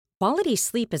Quality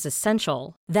sleep is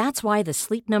essential. That's why the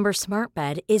Sleep Number Smart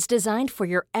Bed is designed for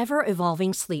your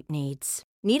ever-evolving sleep needs.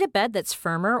 Need a bed that's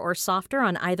firmer or softer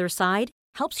on either side?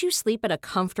 Helps you sleep at a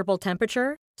comfortable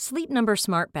temperature? Sleep Number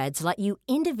Smart Beds let you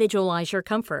individualize your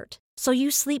comfort, so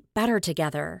you sleep better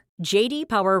together. J.D.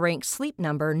 Power ranks Sleep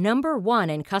Number number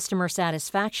 1 in customer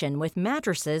satisfaction with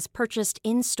mattresses purchased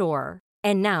in-store.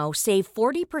 And now, save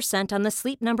 40% on the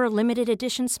Sleep Number Limited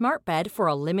Edition Smart Bed for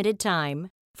a limited time.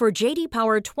 For J.D.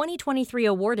 Power 2023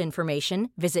 award information,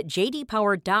 visit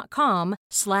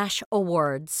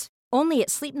jdpower.com/awards. Only at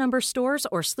Sleep Number stores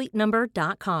or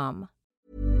sleepnumber.com.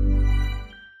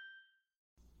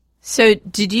 So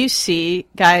did you see,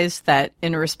 guys, that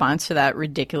in response to that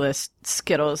ridiculous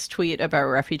Skittles tweet about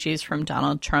refugees from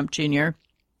Donald Trump Jr.,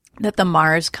 that the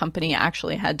Mars company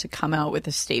actually had to come out with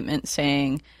a statement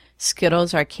saying,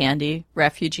 Skittles are candy,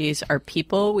 refugees are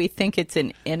people? We think it's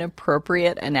an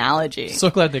inappropriate analogy.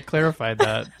 So glad they clarified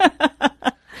that.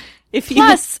 If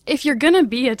you're going to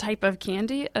be a type of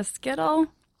candy, a Skittle,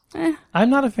 I'm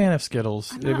not a fan of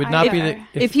Skittles. It would not be the...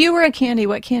 If you were a candy,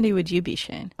 what candy would you be,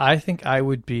 Shane? I think I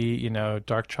would be,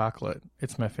 dark chocolate.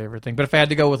 It's my favorite thing. But if I had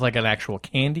to go with like an actual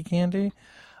candy,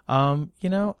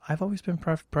 I've always been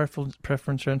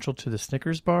preferential to the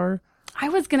Snickers bar. I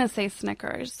was going to say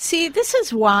Snickers. See, this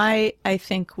is why I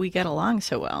think we get along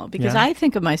so well, because I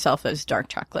think of myself as dark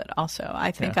chocolate also.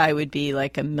 I think I would be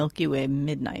like a Milky Way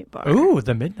midnight bar. Ooh,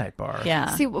 the midnight bar. Yeah.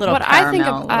 See, what I think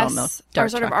of us, or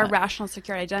sort of our rational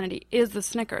security identity, is the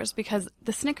Snickers, because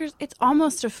the Snickers, it's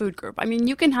almost a food group. I mean,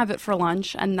 you can have it for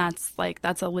lunch, and that's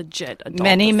a legit adult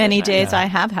Many decision. days I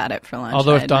have had it for lunch.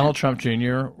 Although if Donald Trump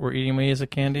Jr. were eating me as a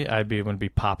candy, I'd be going to be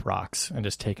Pop Rocks and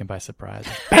just taken by surprise.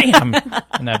 Bam!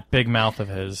 In that big mouth of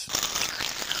his.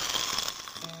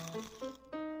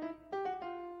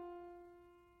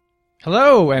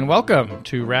 Hello and welcome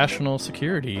to Rational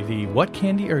Security, the What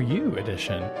Candy Are You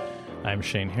edition. I'm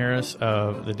Shane Harris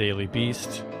of The Daily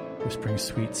Beast, whispering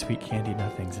sweet, sweet candy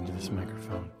nothings into this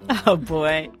microphone. Oh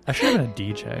boy. I should have been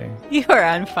a DJ. You are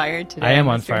on fire today. I am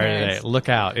on Mr. fire Harris. today. Look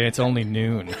out. It's only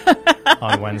noon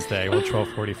on Wednesday. Well,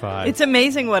 12:45. It's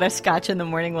amazing what a scotch in the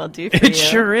morning will do for you. It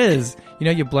sure is.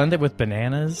 You blend it with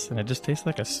bananas, and it just tastes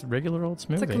like a regular old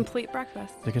smoothie. It's a complete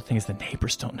breakfast. The good thing is the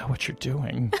neighbors don't know what you're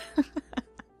doing. No,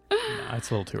 it's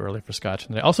a little too early for scotch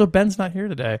today. Also, Ben's not here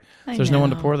today, so there's no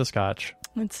one to pour the scotch.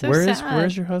 It's so sad.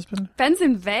 Where's your husband? Ben's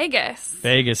in Vegas.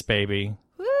 Vegas, baby.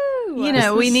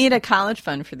 Woo! We need a college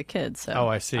fund for the kids. So Oh,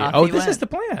 I see. off This is the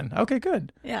plan. Okay,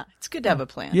 good. Yeah, it's good to have a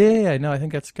plan. Yeah. No, I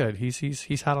think that's good.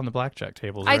 He's hot on the blackjack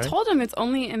tables. I right? told him it's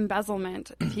only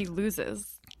embezzlement if he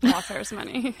loses lawfare's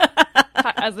money,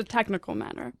 as a technical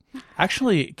matter.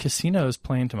 Actually, casinos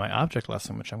play into my object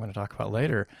lesson, which I'm going to talk about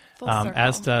later, Full circle.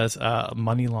 as does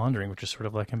money laundering, which is sort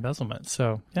of like embezzlement.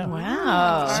 So, yeah.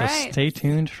 Wow. So All right. stay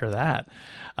tuned for that.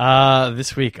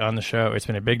 This week on the show, it's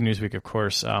been a big news week, of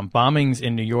course. Bombings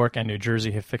in New York and New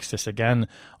Jersey have fixed us again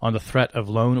on the threat of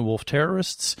lone wolf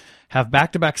terrorists. Have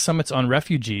back-to-back summits on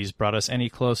refugees brought us any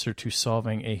closer to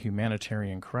solving a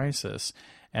humanitarian crisis?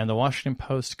 And the Washington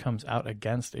Post comes out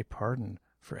against a pardon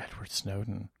for Edward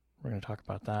Snowden. We're going to talk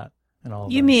about that and all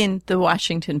of You those. mean the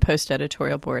Washington Post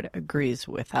editorial board agrees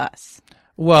with us?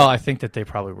 Well, I think that they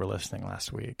probably were listening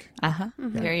last week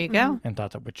There you go. and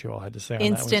thought that what you all had to say on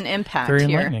Instant that was impact very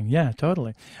here. enlightening. Yeah,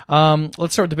 totally.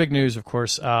 Let's start with the big news, of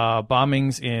course.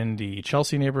 Bombings in the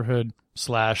Chelsea neighborhood /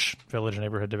 Village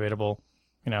neighborhood, debatable,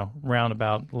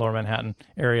 roundabout Lower Manhattan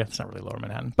area. It's not really Lower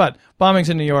Manhattan, but bombings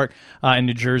in New York and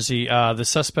New Jersey. The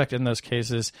suspect in those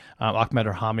cases, Ahmed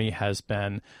Rahami, has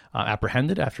been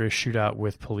apprehended after a shootout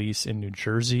with police in New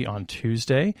Jersey on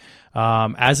Tuesday.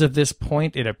 As of this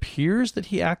point, it appears that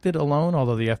he acted alone,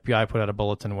 although the FBI put out a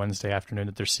bulletin Wednesday afternoon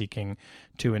that they're seeking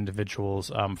 2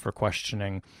 individuals for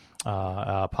questioning,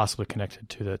 possibly connected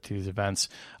to these events.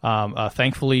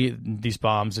 Thankfully, these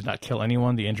bombs did not kill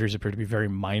anyone. The injuries appear to be very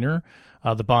minor.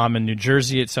 The bomb in New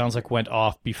Jersey, it sounds like, went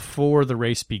off before the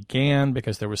race began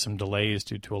because there was some delays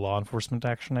due to a law enforcement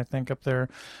action, I think, up there.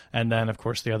 And then, of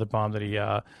course, the other bomb that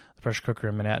the pressure cooker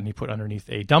in Manhattan, he put underneath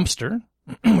a dumpster,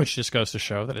 which just goes to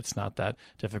show that it's not that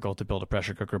difficult to build a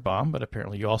pressure cooker bomb, but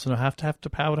apparently you also have to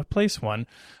how to place one.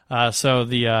 So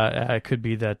it could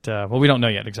be that, we don't know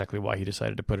yet exactly why he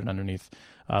decided to put it underneath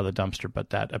the dumpster, but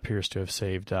that appears to have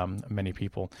saved many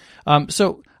people.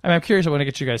 So I'm curious. I want to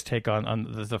get you guys' take on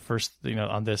the first,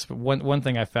 on this. But one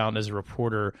thing I found as a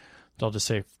reporter, I'll just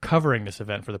say, covering this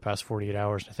event for the past 48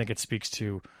 hours, I think it speaks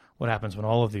to what happens when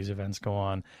all of these events go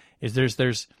on, is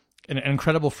there's an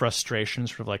incredible frustration,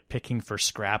 sort of like picking for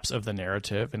scraps of the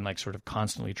narrative and like sort of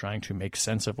constantly trying to make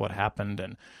sense of what happened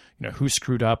and, you know, who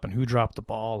screwed up and who dropped the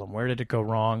ball and where did it go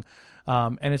wrong.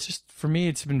 And it's just, for me,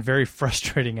 it's been very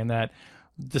frustrating in that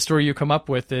the story you come up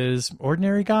with is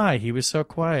ordinary guy. He was so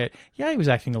quiet. Yeah, he was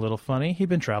acting a little funny. He'd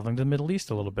been traveling to the Middle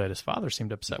East a little bit. His father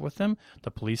seemed upset with him.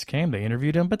 The police came, they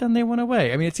interviewed him, but then they went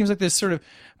away. I mean, it seems like this sort of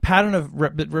pattern of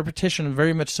repetition,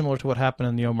 very much similar to what happened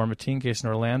in the Omar Mateen case in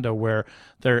Orlando, where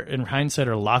there, in hindsight,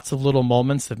 are lots of little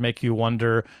moments that make you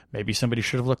wonder, maybe somebody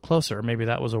should have looked closer. Maybe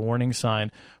that was a warning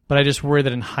sign. But I just worry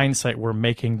that in hindsight, we're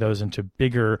making those into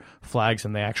bigger flags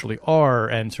than they actually are,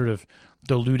 and sort of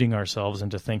deluding ourselves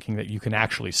into thinking that you can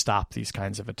actually stop these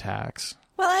kinds of attacks.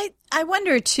 Well, I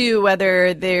wonder, too,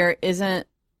 whether there isn't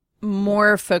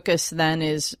more focus than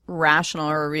is rational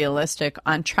or realistic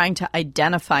on trying to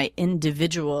identify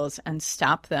individuals and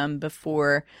stop them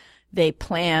before they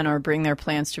plan or bring their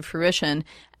plans to fruition,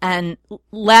 and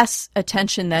less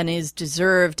attention than is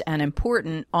deserved and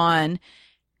important on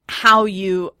how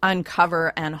you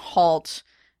uncover and halt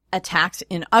attacks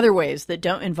in other ways that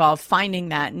don't involve finding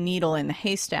that needle in the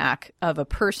haystack of a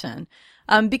person.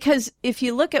 Because if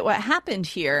you look at what happened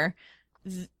here,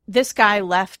 this guy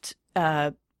left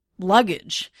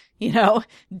luggage, you know,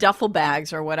 duffel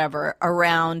bags or whatever,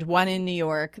 around, one in New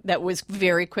York that was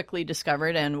very quickly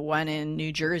discovered and one in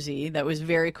New Jersey that was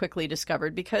very quickly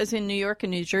discovered, because in New York and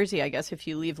New Jersey, I guess if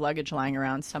you leave luggage lying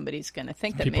around, somebody's going to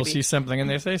think that people maybe see something and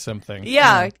they say something.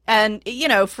 Yeah. And, you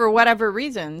know, for whatever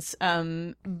reasons.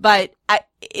 But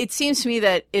it seems to me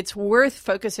that it's worth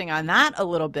focusing on that a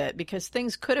little bit, because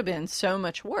things could have been so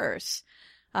much worse.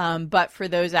 But for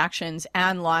those actions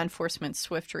and law enforcement's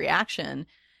swift reaction.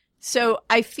 So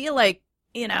I feel like,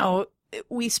 you know,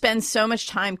 we spend so much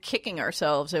time kicking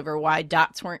ourselves over why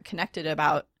dots weren't connected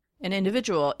about an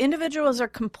individual. Individuals are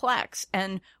complex,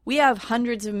 and we have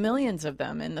hundreds of millions of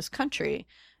them in this country.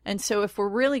 And so if we're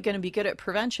really going to be good at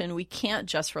prevention, we can't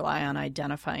just rely on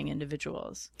identifying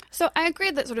individuals. So I agree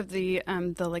that sort of the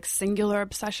like singular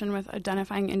obsession with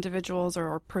identifying individuals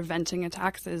or preventing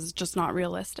attacks is just not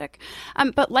realistic.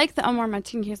 But like the Omar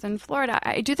Mateen case in Florida,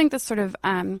 I do think this sort of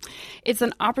it's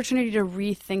an opportunity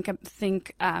to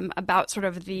think about sort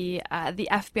of the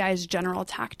FBI's general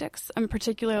tactics, and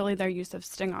particularly their use of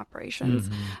sting operations.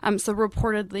 Mm-hmm. So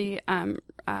reportedly,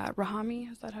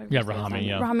 Rahami, is that how? Yeah, Rahami.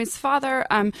 Yeah. Rahami's father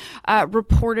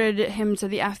reported him to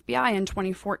the FBI in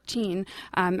 2014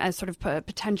 as sort of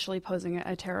potentially posing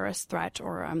a terrorist threat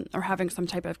or having some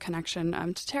type of connection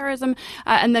to terrorism,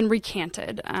 and then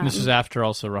recanted. This is after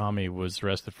also Rahami was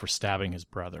arrested for stabbing his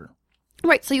brother.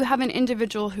 Right, so you have an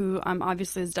individual who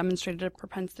obviously has demonstrated a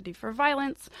propensity for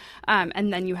violence,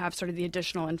 and then you have sort of the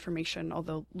additional information,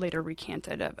 although later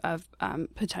recanted, of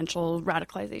potential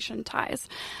radicalization ties.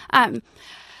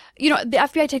 You know, the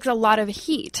FBI takes a lot of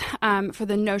heat for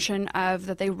the notion of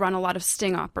that they run a lot of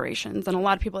sting operations, and a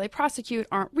lot of people they prosecute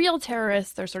aren't real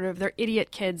terrorists. They're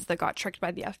idiot kids that got tricked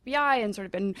by the FBI and sort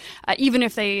of been, even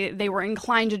if they were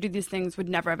inclined to do these things, would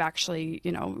never have actually,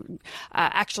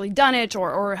 actually done it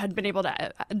or had been able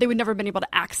to, they would never have been able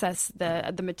to access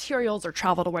the materials or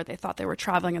travel to where they thought they were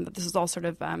traveling, and that this is all sort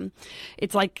of,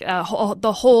 it's like the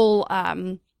whole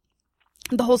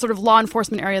sort of law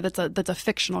enforcement area that's a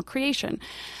fictional creation.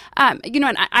 And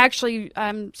I actually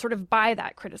sort of buy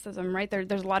that criticism, right?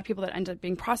 There's a lot of people that end up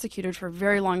being prosecuted for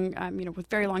very long, with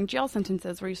very long jail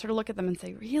sentences, where you sort of look at them and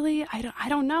say, really? I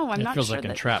don't know. I'm not sure. It feels like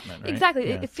entrapment, right? Exactly.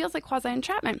 Yeah. It feels like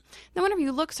quasi-entrapment. Then whenever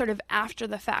you look sort of after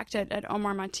the fact at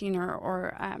Omar Mateen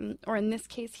or in this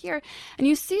case here, and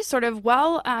you see sort of, the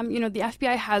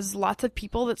FBI has lots of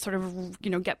people that sort of,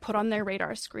 get put on their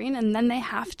radar screen, and then they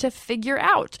have to figure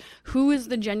out who is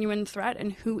the genuine threat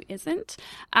and who isn't,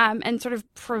 and sort of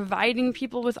providing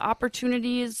people with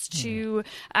opportunities to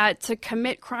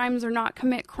commit crimes or not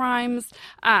commit crimes,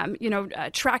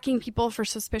 tracking people for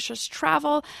suspicious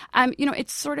travel.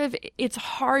 It's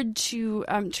hard to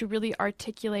really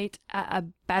articulate a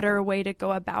better way to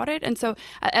go about it. And so,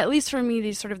 at least for me,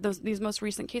 these most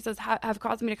recent cases have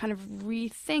caused me to kind of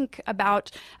rethink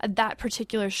about that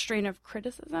particular strain of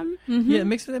criticism. Mm-hmm. Yeah, it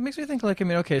makes me think like,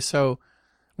 so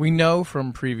we know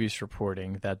from previous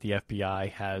reporting that the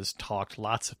FBI has talked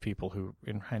lots of people who,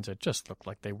 in hindsight, just looked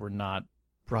like they were not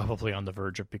probably on the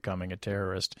verge of becoming a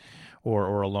terrorist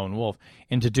or a lone wolf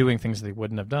into doing things they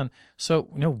wouldn't have done. So,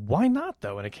 why not,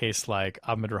 though, in a case like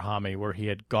Ahmed Rahami, where he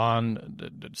had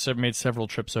made several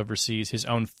trips overseas, his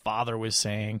own father was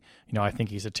saying, I think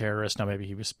he's a terrorist. Now, maybe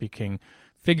he was speaking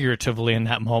figuratively in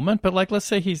that moment, but let's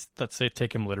say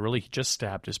take him literally. He just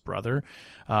stabbed his brother.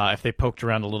 If they poked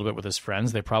around a little bit with his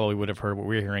friends, they probably would have heard what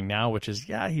we're hearing now, which is,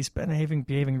 yeah, he's been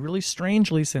behaving really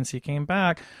strangely since he came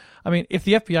back. I mean, if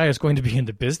the FBI is going to be in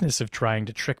the business of trying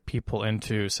to trick people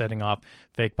into setting off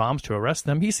fake bombs to arrest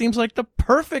them, he seems like the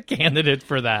perfect candidate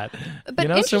for that.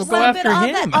 But so go after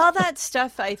him. All that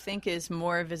stuff, I think, is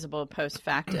more visible post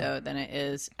facto than it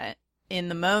is in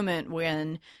the moment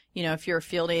when, if you're a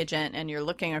field agent and you're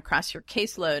looking across your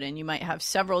caseload and you might have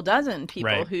several dozen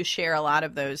people who share a lot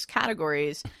of those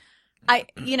categories.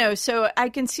 So I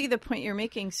can see the point you're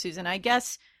making, Susan. I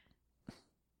guess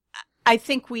I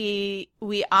think we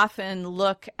often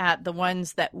look at the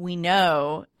ones that we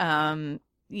know,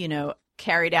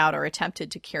 carried out or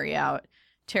attempted to carry out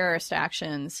terrorist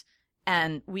actions,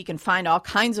 and we can find all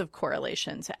kinds of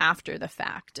correlations after the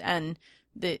fact. And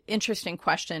the interesting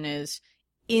question is,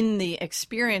 in the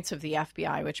experience of the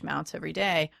FBI, which mounts every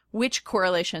day, which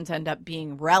correlations end up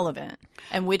being relevant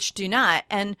and which do not?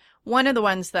 And one of the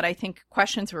ones that I think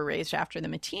questions were raised after the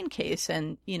Mateen case,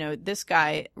 and, this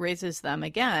guy raises them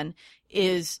again,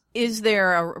 is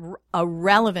there a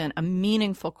relevant, a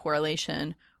meaningful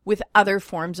correlation with other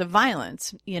forms of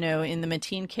violence? In the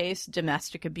Mateen case,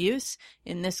 domestic abuse.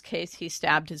 In this case, he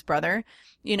stabbed his brother.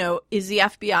 Is the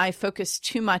FBI focused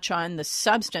too much on the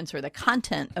substance or the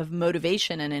content of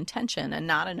motivation and intention and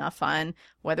not enough on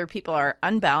whether people are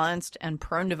unbalanced and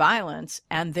prone to violence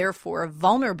and therefore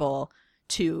vulnerable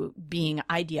to being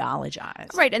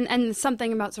ideologized? Right, and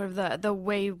something about sort of the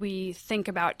way we think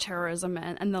about terrorism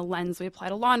and the lens we apply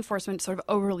to law enforcement sort of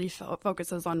overly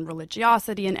focuses on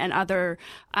religiosity and other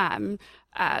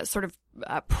sort of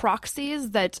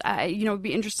proxies that, would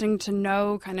be interesting to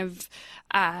know kind of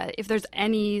if there's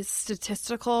any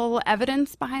statistical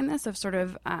evidence behind this of sort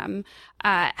of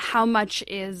how much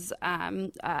is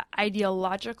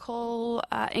ideological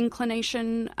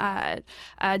inclination,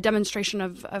 demonstration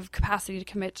of capacity to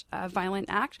commit a violent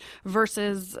act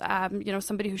versus,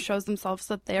 somebody who shows themselves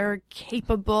that they're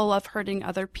capable of hurting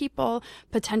other people,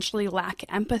 potentially lack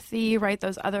empathy, right?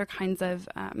 Those other kinds of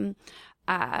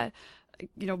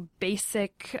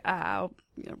basic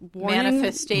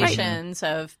manifestations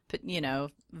of,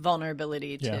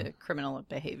 vulnerability to criminal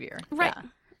behavier. Right. Yeah.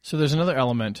 So there's another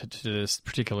element to this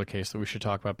particular case that we should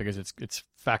talk about because it's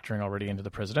factoring already into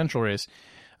the presidential race.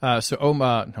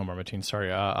 Ahmad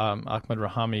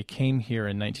Rahami came here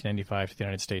in 1995 to the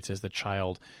United States as the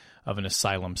child of an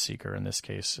asylum seeker, in this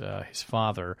case, his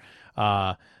father,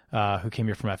 who came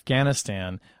here from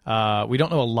Afghanistan. We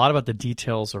don't know a lot about the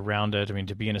details around it. I mean,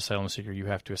 to be an asylum seeker, you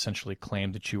have to essentially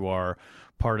claim that you are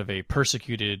part of a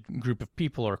persecuted group of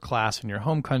people or class in your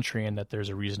home country, and that there's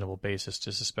a reasonable basis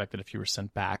to suspect that if you were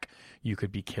sent back, you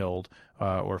could be killed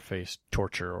or face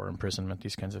torture or imprisonment,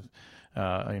 these kinds of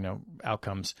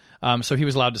outcomes. So he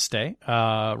was allowed to stay.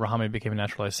 Rahami became a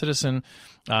naturalized citizen.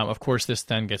 Of course, this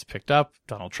then gets picked up.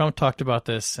 Donald Trump talked about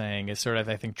this, saying it's sort of,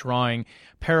 I think, drawing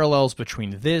parallels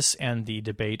between this and the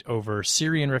debate over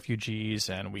Syrian refugees,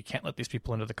 and we can't let these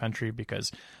people into the country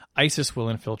because ISIS will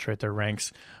infiltrate their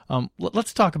ranks.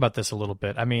 Let's talk about this a little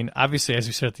bit. I mean, obviously, as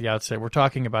you said at the outset, we're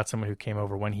talking about someone who came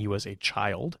over when he was a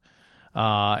child.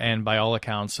 And by all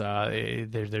accounts,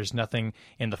 there's nothing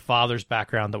in the father's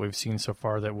background that we've seen so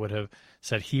far that would have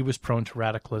said he was prone to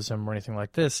radicalism or anything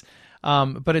like this.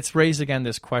 But it's raised again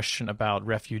this question about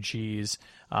refugees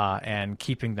and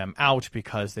keeping them out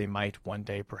because they might one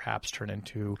day perhaps turn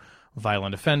into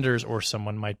violent offenders or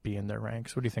someone might be in their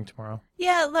ranks. What do you think, Tamara?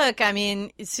 Yeah, look, I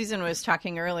mean, Susan was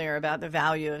talking earlier about the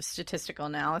value of statistical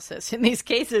analysis in these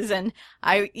cases. And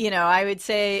I would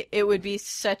say it would be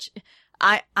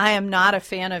I am not a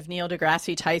fan of Neil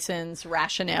deGrasse Tyson's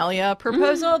Rationalia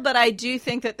proposal, but I do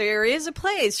think that there is a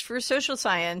place for social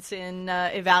science in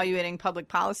evaluating public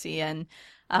policy, and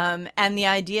the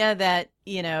idea that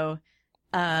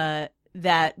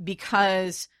that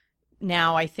because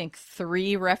now I think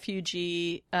 3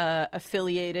 refugee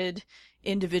affiliated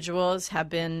individuals have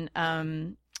been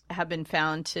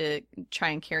found to try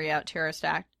and carry out terrorist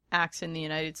acts in the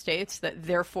United States, that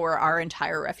therefore our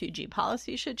entire refugee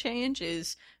policy should change,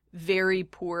 is very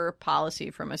poor policy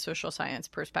from a social science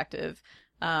perspective.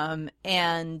 And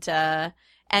in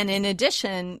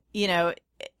addition,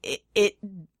 it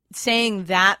saying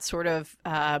that sort of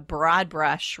broad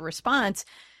brush response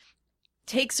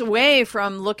takes away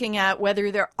from looking at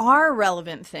whether there are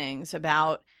relevant things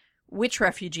about which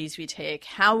refugees we take,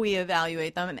 how we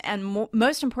evaluate them, and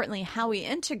most importantly, how we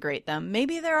integrate them.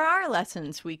 Maybe there are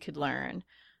lessons we could learn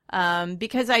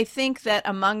because I think that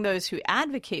among those who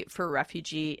advocate for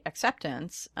refugee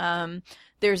acceptance,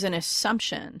 there's an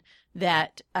assumption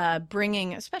that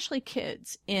bringing especially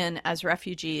kids in as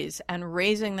refugees and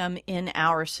raising them in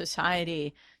our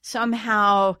society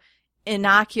somehow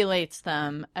inoculates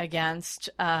them against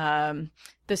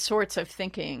the sorts of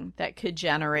thinking that could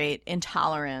generate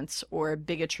intolerance or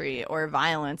bigotry or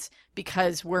violence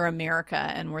because we're America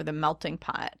and we're the melting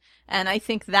pot. And I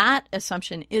think that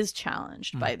assumption is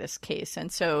challenged by this case. And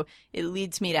so it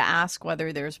leads me to ask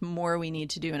whether there's more we need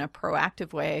to do in a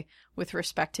proactive way with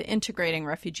respect to integrating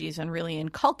refugees and really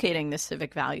inculcating the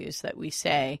civic values that we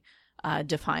say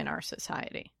define our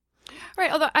society.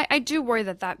 Right, although I do worry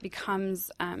that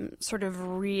becomes sort of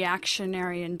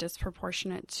reactionary and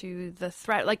disproportionate to the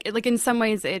threat. Like in some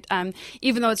ways, it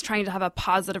even though it's trying to have a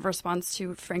positive response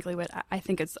to, frankly, what I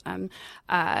think is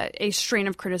a strain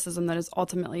of criticism that is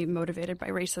ultimately motivated by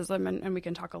racism, and we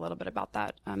can talk a little bit about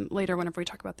that later whenever we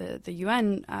talk about the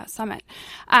UN summit,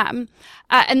 and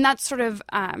that's sort of.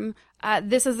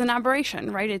 This is an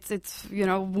aberration, right? It's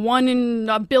 1 in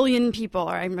a billion people,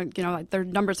 or their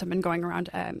numbers have been going around.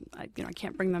 I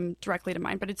can't bring them directly to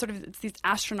mind, but it's these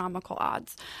astronomical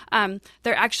odds.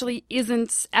 There actually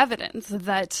isn't evidence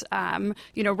that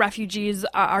refugees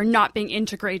are not being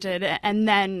integrated and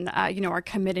then are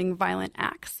committing violent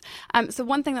acts. So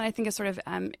one thing that I think is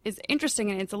is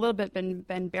interesting, and it's a little bit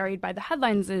been buried by the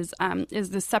headlines, is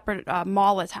the separate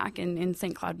mall attack in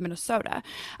St. Cloud, Minnesota.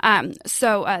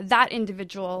 So that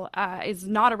individual is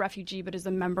not a refugee, but is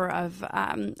a member of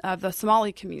the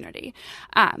Somali community,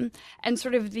 and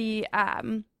sort of the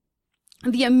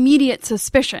immediate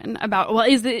suspicion about, well,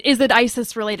 is it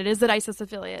ISIS related? Is it ISIS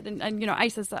affiliate? And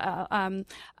ISIS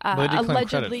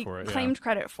allegedly claimed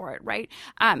credit for it, right?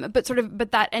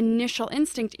 But that initial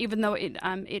instinct, even though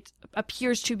it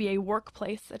appears to be a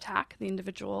workplace attack, the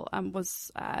individual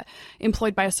was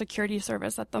employed by a security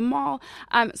service at the mall,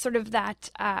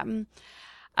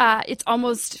 it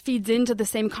almost feeds into the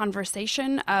same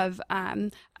conversation of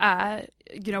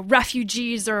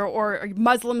refugees or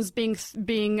Muslims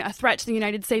being a threat to the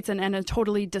United States and a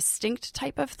totally distinct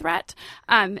type of threat,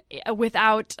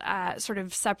 without sort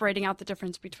of separating out the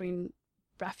difference between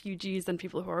refugees and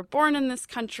people who are born in this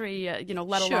country,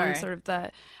 let alone sort of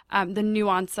the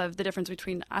nuance of the difference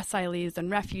between asylees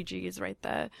and refugees, right?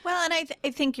 And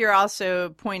I think you're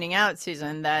also pointing out,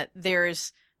 Susan, that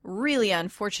there's really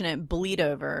unfortunate bleed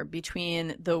over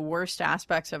between the worst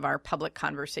aspects of our public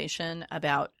conversation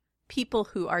about people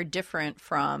who are different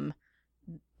from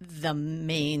the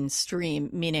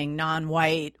mainstream, meaning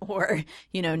non-white or,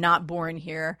 not born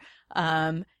here.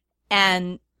 And,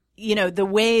 the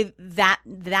way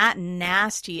that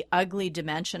nasty, ugly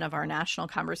dimension of our national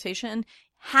conversation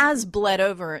has bled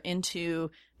over into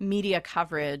media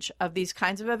coverage of these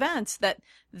kinds of events,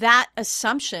 that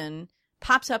assumption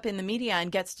pops up in the media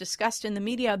and gets discussed in the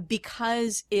media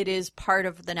because it is part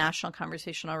of the national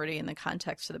conversation already in the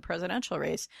context of the presidential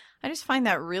race. I just find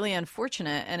that really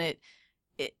unfortunate, and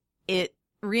it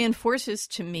reinforces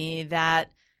to me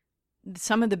that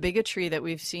some of the bigotry that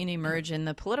we've seen emerge in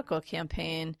the political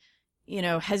campaign,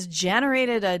 has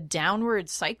generated a downward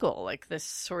cycle, like this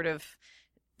sort of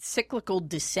cyclical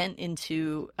descent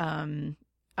into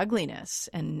ugliness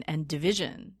and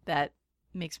division that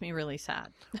makes me really sad.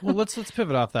 Well, let's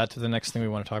pivot off that to the next thing we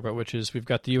want to talk about, which is we've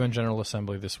got the UN General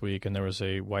Assembly this week, and there was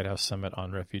a White House summit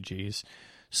on refugees.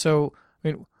 So,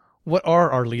 what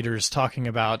are our leaders talking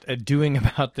about, doing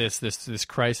about this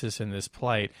crisis and this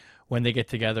plight when they get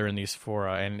together in these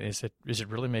fora? And is it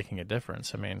really making a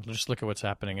difference? Just look at what's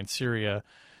happening in Syria.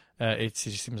 It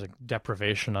seems like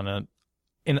deprivation on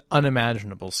an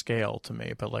unimaginable scale to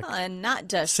me, but and not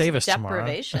just save us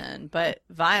deprivation, but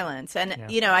violence. And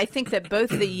I think that both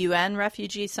the UN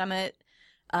Refugee Summit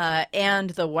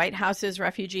and the White House's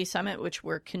Refugee Summit, which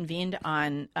were convened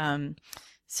on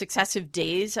successive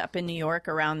days up in New York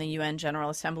around the UN General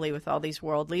Assembly with all these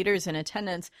world leaders in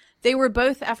attendance, they were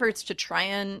both efforts to try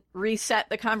and reset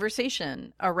the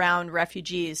conversation around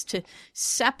refugees, to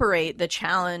separate the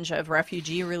challenge of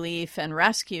refugee relief and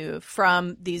rescue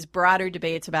from these broader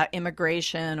debates about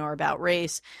immigration or about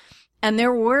race. And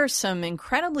there were some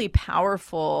incredibly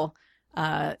powerful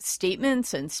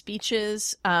statements and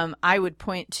speeches. I would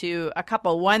point to a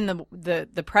couple. One,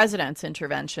 the president's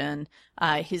intervention,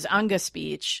 his UNGA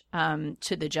speech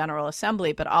to the General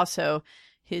Assembly, but also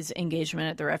his engagement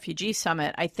at the Refugee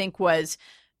Summit, I think was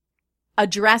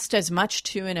addressed as much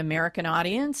to an American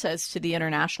audience as to the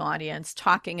international audience,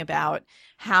 talking about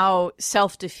how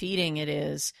self-defeating it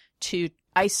is to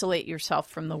isolate yourself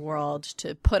from the world,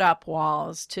 to put up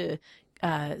walls, to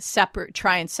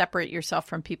try and separate yourself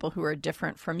from people who are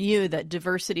different from you, that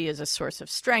diversity is a source of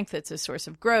strength, it's a source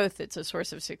of growth, it's a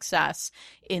source of success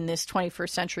in this 21st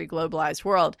century globalized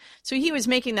world. So he was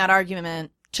making that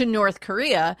argument to North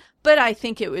Korea, but I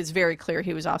think it was very clear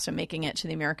he was also making it to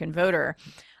the American voter.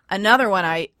 Another one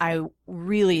I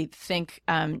really think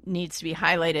needs to be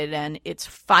highlighted, and it's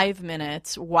 5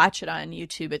 minutes, watch it on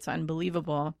YouTube, it's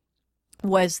unbelievable,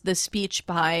 was the speech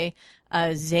by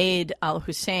Zaid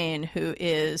al-Hussein, who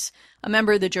is a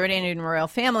member of the Jordanian royal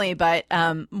family, but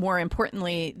more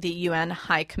importantly, the UN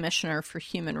High Commissioner for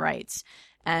Human Rights,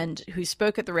 and who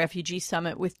spoke at the Refugee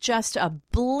Summit with just a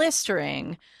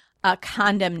blistering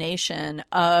condemnation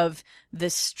of the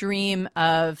stream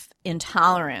of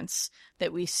intolerance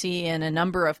that we see in a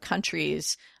number of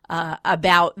countries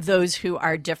about those who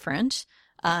are different,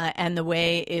 and the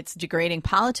way it's degrading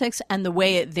politics, and the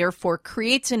way it therefore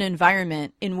creates an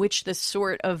environment in which the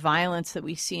sort of violence that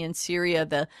we see in Syria,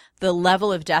 the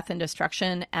level of death and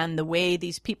destruction, and the way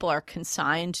these people are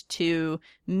consigned to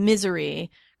misery,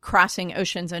 crossing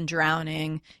oceans and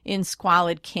drowning in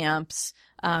squalid camps,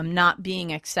 not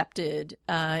being accepted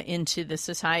into the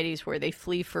societies where they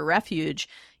flee for refuge,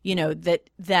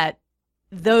 that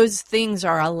those things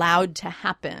are allowed to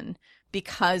happen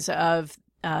because of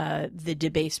the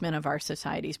debasement of our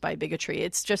societies by bigotry.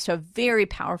 It's just a very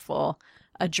powerful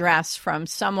address from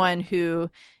someone who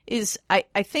is, I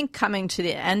think, coming to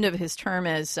the end of his term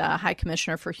as High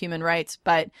Commissioner for Human Rights,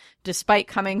 but despite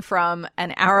coming from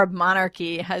an Arab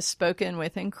monarchy, has spoken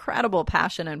with incredible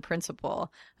passion and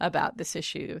principle about this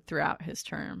issue throughout his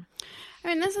term. I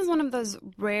mean, this is one of those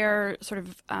rare sort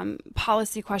of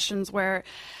policy questions where,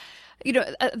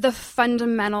 the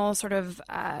fundamental sort of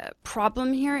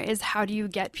problem here is, how do you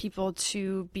get people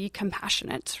to be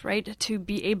compassionate, right? To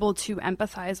be able to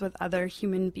empathize with other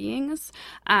human beings.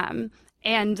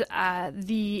 And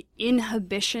the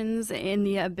inhibitions in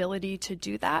the ability to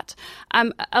do that.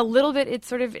 A little bit,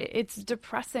 it's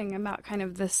depressing about kind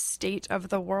of the state of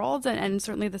the world, and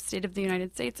certainly the state of the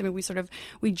United States. I mean,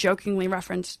 we jokingly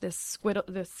referenced this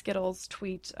Skittles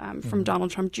tweet from Donald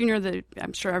Trump Jr. that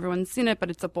I'm sure everyone's seen it, but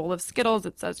it's a bowl of Skittles.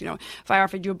 It says, if I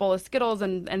offered you a bowl of Skittles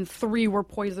and 3 were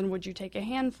poison, would you take a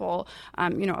handful?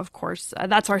 Of course,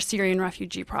 that's our Syrian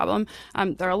refugee problem.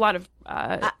 There are a lot of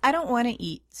I don't want to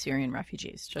eat Syrian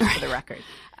refugees, just for the record.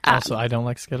 Also, I don't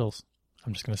like Skittles.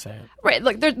 I'm just going to say it. Right.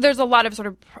 Look, there's a lot of sort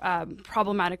of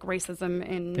problematic racism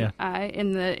in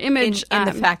the image. In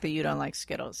the fact that you don't like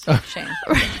Skittles. Shame.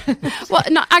 Well,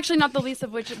 not the least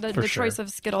of which the choice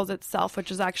of Skittles itself, which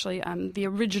is actually the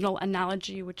original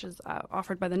analogy, which is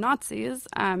offered by the Nazis,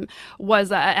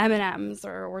 was M&Ms,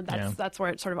 or that's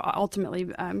where it sort of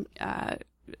ultimately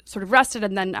sort of rested,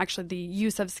 and then actually the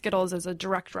use of Skittles is a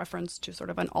direct reference to sort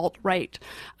of an alt-right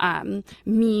meme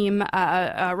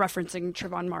referencing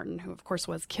Trayvon Martin, who of course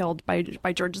was killed by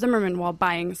George Zimmerman while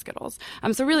buying Skittles.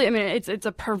 So really, I mean, it's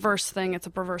a perverse thing. It's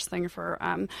a perverse thing for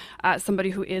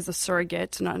somebody who is a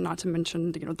surrogate, not to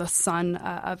mention the son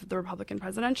of the Republican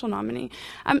presidential nominee.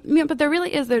 But there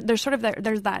really is there's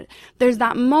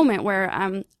that moment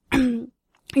where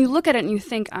you look at it and you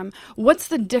think, what's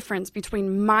the difference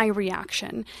between my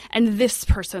reaction and this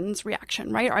person's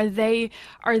reaction, right? Are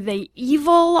they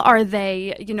evil? Are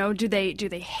they, do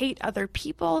they hate other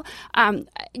people?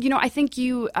 I think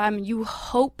you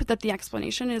hope that the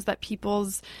explanation is that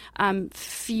people's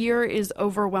fear is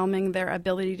overwhelming their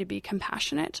ability to be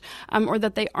compassionate, or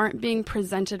that they aren't being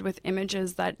presented with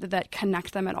images that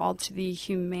connect them at all to the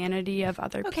humanity of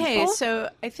other people. Okay, so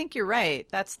I think you're right.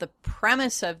 That's the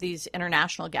premise of these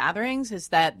international gatherings, is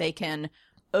that they can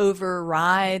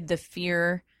override the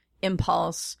fear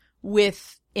impulse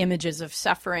with images of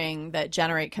suffering that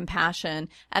generate compassion,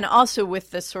 and also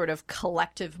with the sort of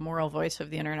collective moral voice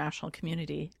of the international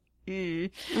community.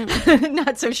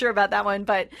 Not so sure about that one,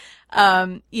 but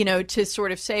to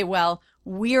sort of say, well,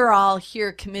 we're all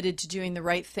here committed to doing the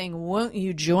right thing, won't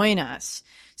you join us?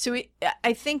 So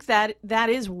I think that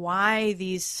is why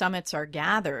these summits are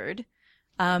gathered.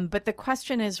 But the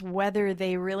question is whether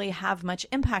they really have much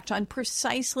impact on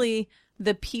precisely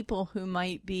the people who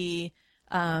might be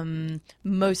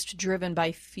most driven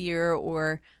by fear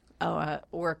or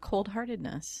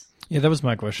cold-heartedness. Yeah, that was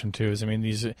my question too.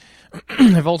 These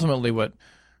have ultimately what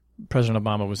President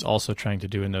Obama was also trying to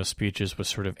do in those speeches was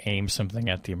sort of aim something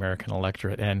at the American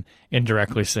electorate and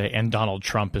indirectly say, and Donald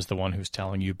Trump is the one who's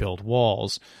telling you build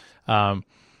walls.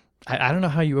 I don't know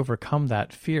how you overcome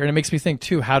that fear. And it makes me think,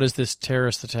 too, how does this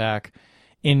terrorist attack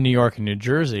in New York and New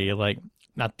Jersey,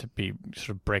 not to be sort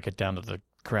of break it down to the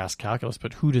crass calculus,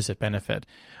 but who does it benefit?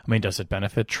 I mean, does it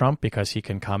benefit Trump because he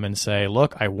can come and say,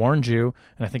 look, I warned you?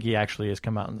 And I think he actually has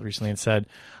come out recently and said,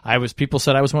 people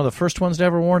said I was one of the first ones to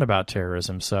ever warn about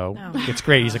terrorism. So it's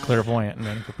great. He's a clairvoyant and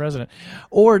running for president.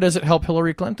 Or does it help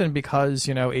Hillary Clinton because,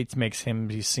 it makes him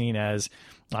be seen as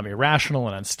irrational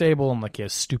and unstable and like he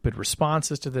has stupid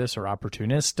responses to this or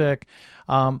opportunistic.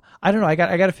 I don't know. I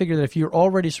got to figure that if you're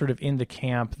already sort of in the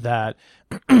camp that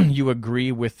you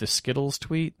agree with the Skittles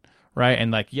tweet, right?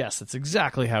 And like, yes, that's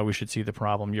exactly how we should see the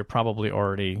problem. You're probably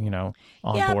already, on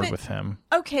board with him.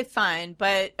 Okay, fine.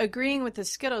 But agreeing with the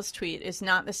Skittles tweet is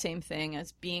not the same thing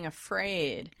as being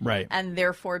afraid. Right. And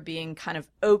therefore being kind of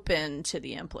open to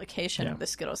the implication of the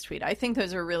Skittles tweet. I think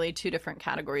those are really two different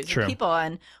categories of people.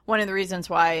 And one of the reasons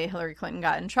why Hillary Clinton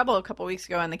got in trouble a couple weeks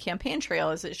ago on the campaign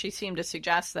trail is that she seemed to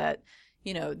suggest that,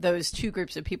 those two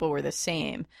groups of people were the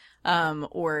same.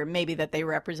 Or maybe that they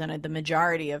represented the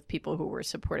majority of people who were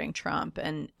supporting Trump.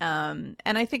 And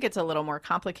I think it's a little more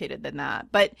complicated than that.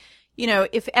 But,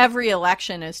 if every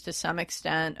election is to some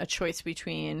extent a choice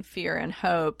between fear and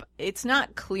hope, it's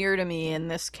not clear to me in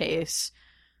this case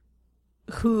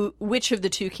which of the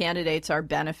two candidates are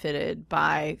benefited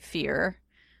by fear.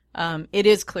 It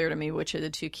is clear to me which of the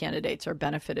two candidates are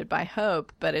benefited by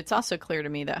hope, but it's also clear to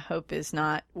me that hope is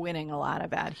not winning a lot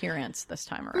of adherents this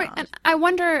time around. Right. And I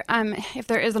wonder if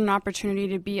there is an opportunity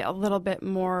to be a little bit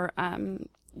more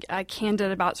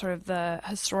candid about sort of the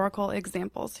historical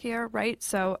examples here, right?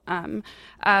 So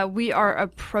we are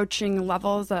approaching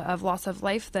levels of loss of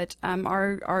life that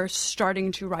are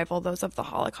starting to rival those of the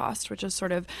Holocaust, which is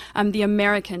sort of the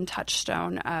American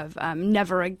touchstone of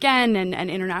never again and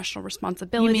international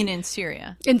responsibility. You mean in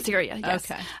Syria? In Syria,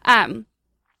 yes. Okay.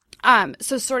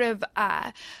 So sort of,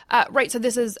 right. So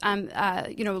this is,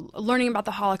 learning about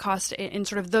the Holocaust in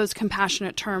sort of those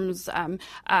compassionate terms,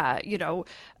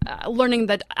 learning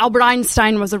that Albert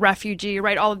Einstein was a refugee,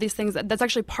 right? All of these things, that's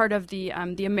actually part of the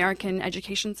American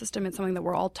education system. It's something that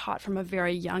we're all taught from a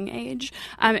very young age.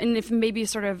 And if maybe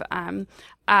sort of,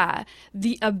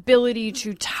 the ability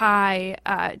to tie,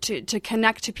 to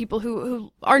connect to people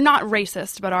who are not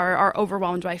racist, but are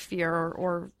overwhelmed by fear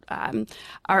or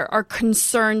are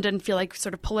concerned and feel like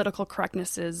sort of political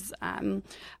correctness is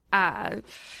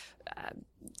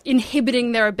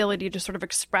inhibiting their ability to sort of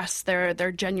express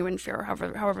their genuine fear,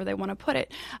 however they want to put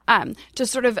it, to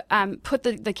sort of put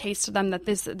the case to them that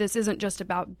this isn't just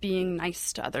about being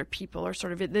nice to other people, or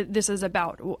sort of this is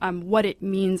about what it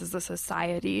means as a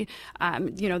society,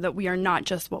 that we are not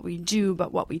just what we do,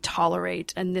 but what we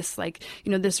tolerate, and this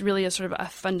this really is sort of a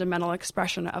fundamental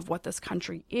expression of what this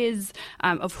country is,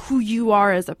 of who you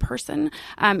are as a person.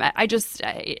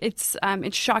 It's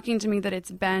shocking to me that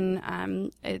it's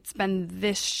been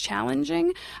this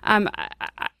challenging.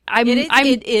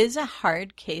 It is a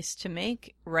hard case to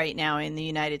make right now in the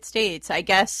United States. I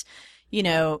guess,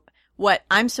 what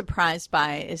I'm surprised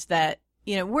by is that,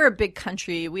 we're a big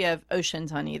country. We have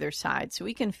oceans on either side, so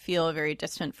we can feel very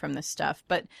distant from this stuff.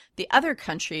 But the other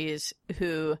countries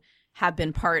who have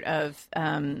been part of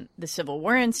the civil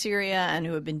war in Syria and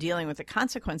who have been dealing with the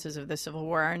consequences of the civil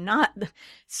war are not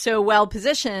so well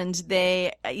positioned.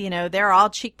 They're all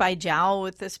cheek by jowl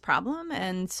with this problem.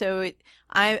 And so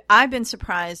I've been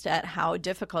surprised at how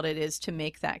difficult it is to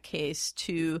make that case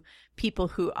to people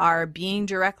who are being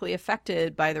directly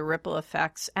affected by the ripple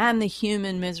effects and the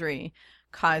human misery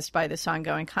caused by this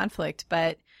ongoing conflict.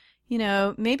 But,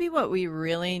 maybe what we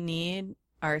really need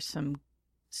are some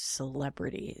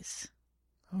celebrities.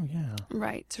 Oh yeah.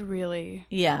 Right. To really.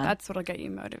 Yeah. That's what'll get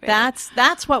you motivated.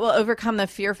 That's what will overcome the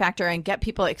fear factor and get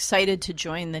people excited to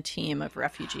join the team of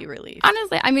refugee relief.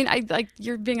 Honestly, I mean,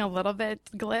 you're being a little bit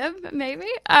glib, maybe.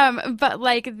 But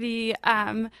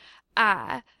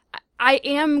I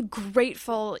am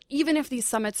grateful, even if these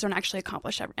summits don't actually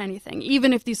accomplish anything,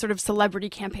 even if these sort of celebrity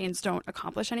campaigns don't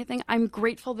accomplish anything, I'm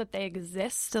grateful that they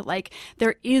exist, that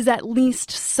there is at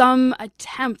least some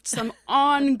attempt, some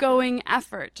ongoing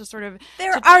effort to sort of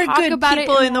there are good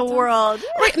people in the world.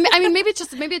 Right. I mean, maybe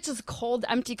it's just cold,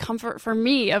 empty comfort for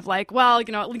me of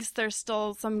at least there's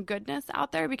still some goodness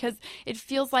out there, because it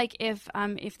feels like if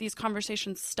these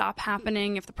conversations stop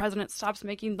happening, if the president stops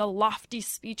making the lofty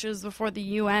speeches before the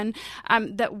UN,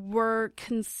 that we're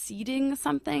conceding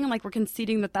something, we're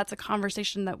conceding that that's a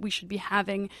conversation that we should be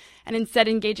having, and instead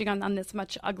engaging on this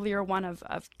much uglier one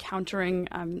of countering,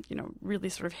 really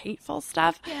sort of hateful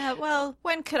stuff. Yeah, well,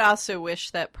 one could also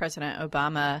wish that President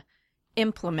Obama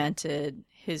implemented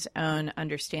his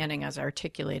understanding as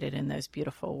articulated in those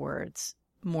beautiful words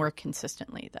more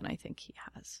consistently than I think he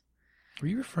has. Were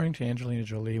you referring to Angelina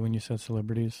Jolie when you said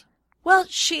celebrities? Well,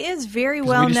 she is very 'Cause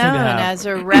well we just need to known have- as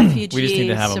a refugee We just need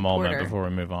to have supporter. a moment before we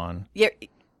move on Yeah.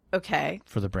 Okay.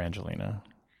 for the Brangelina.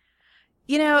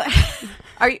 You know,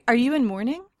 are you in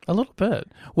mourning? A little bit.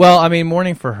 Well, I mean,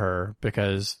 mourning for her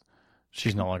because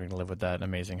she's no longer going to live with that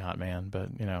amazing hot man. But,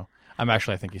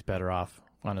 I think he's better off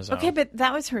on his own. Okay, but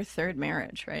that was her third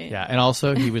marriage, right? Yeah, and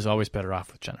also he was always better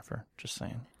off with Jennifer. Just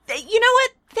saying. You know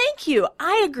what? Thank you.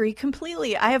 I agree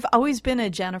completely. I have always been a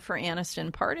Jennifer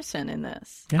Aniston partisan in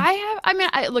this.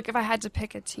 Yeah. Look, if I had to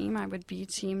pick a team, I would be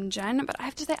Team Jen. But I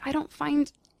have to say, I don't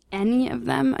find any of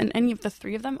them, and any of the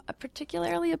three of them,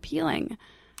 particularly appealing.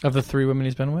 Of the three women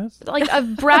he's been with? Like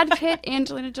of Brad Pitt,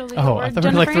 Angelina Jolie, Oh, or I thought we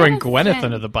were Jennifer throwing Aniston. Gwyneth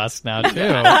under the bus now, too.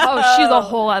 Oh, she's a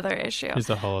whole other issue. She's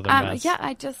a whole other mess. Yeah,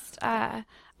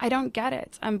 I don't get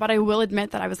it. But I will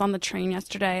admit that I was on the train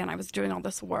yesterday and I was doing all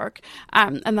this work.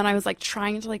 And then I was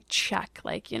trying to check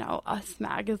Us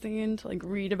Magazine to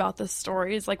read about the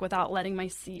stories without letting my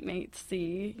seatmates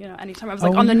see. Anytime I was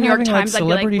on the New York Times, I'd be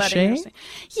celebrity letting her shade?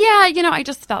 see. Yeah, I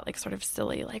just felt sort of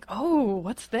silly. Oh,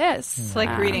 what's this? It's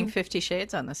like reading 50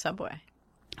 Shades on the subway.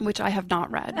 Which I have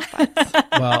not read. But.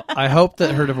 Well, I hope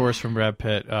that her divorce from Brad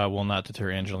Pitt will not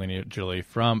deter Angelina Jolie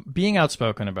from being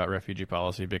outspoken about refugee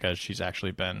policy, because she's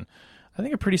actually been, I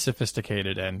think, a pretty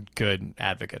sophisticated and good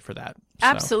advocate for that. So,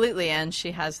 Absolutely, and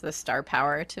she has the star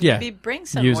power to Yeah, maybe bring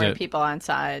some use more it. people on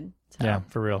side. So. Yeah,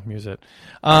 for real, use it.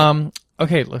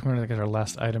 Okay, let's look at our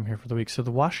last item here for the week. So the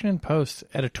Washington Post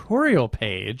editorial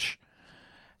page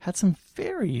had some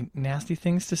very nasty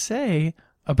things to say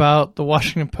about the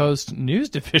Washington Post news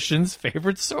division's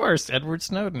favorite source, Edward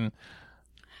Snowden.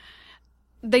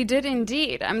 They did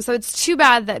indeed. So it's too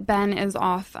bad that Ben is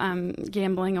off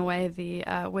gambling away the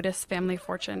Wittes family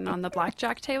fortune on the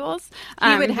blackjack tables.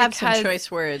 He would have some choice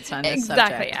words on this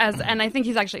exactly. subject. And I think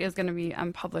he's actually is going to be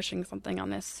publishing something on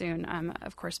this soon.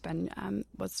 Of course, Ben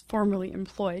was formerly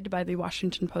employed by the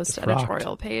Washington Post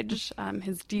editorial page,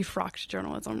 his defrocked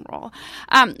journalism role.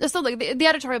 So look, the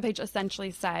editorial page essentially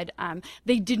said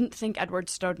they didn't think Edward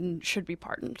Snowden should be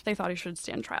pardoned. They thought he should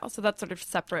stand trial. So that's sort of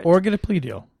separate. Or get a plea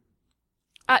deal.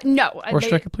 No. Or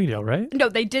strike a plea deal, right? No,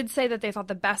 they did say that they thought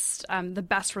the best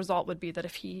result would be that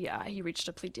if he reached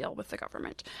a plea deal with the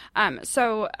government.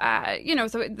 So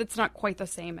it's not quite the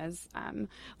same as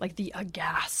the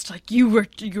aghast,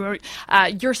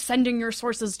 you're sending your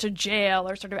sources to jail,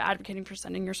 or sort of advocating for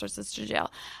sending your sources to jail.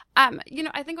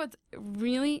 I think what's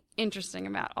really interesting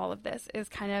about all of this is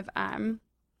kind of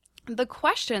the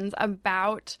questions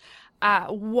about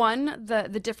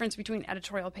the difference between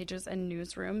editorial pages and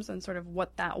newsrooms, and sort of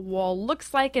what that wall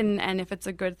looks like, and if it's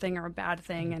a good thing or a bad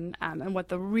thing, and what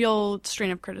the real strain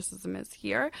of criticism is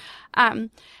here.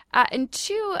 And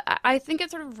two, I think it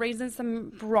sort of raises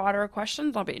some broader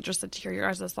questions. I'll be interested to hear your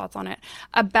guys' thoughts on it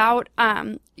about,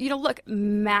 look,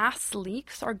 mass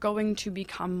leaks are going to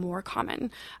become more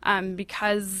common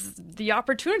because the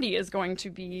opportunity is going to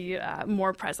be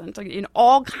more present in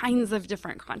all kinds of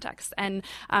different contexts, and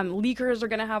leakers are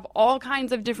going to have all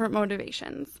kinds of different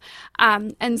motivations.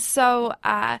 And so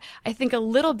I think a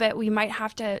little bit we might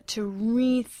have to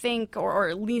rethink, or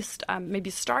at least maybe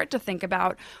start to think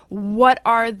about what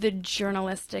are the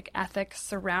journalistic ethics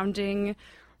surrounding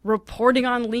reporting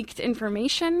on leaked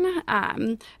information,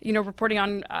 reporting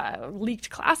on leaked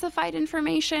classified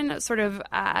information. Sort of,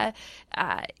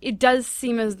 it does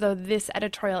seem as though this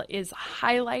editorial is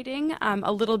highlighting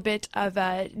a little bit of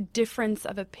a difference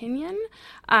of opinion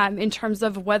in terms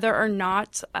of whether or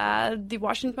not the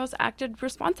Washington Post acted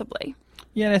responsibly.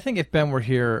 Yeah, and I think if Ben were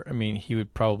here, he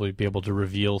would probably be able to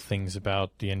reveal things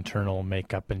about the internal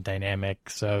makeup and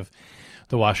dynamics of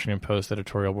the Washington Post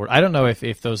editorial board. I don't know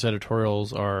if those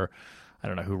editorials are, I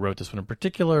don't know who wrote this one in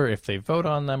particular, if they vote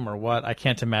on them or what. I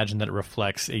can't imagine that it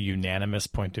reflects a unanimous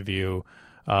point of view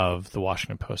of the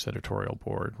Washington Post editorial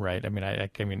board, right? I don't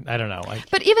know.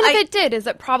 But even if it did, is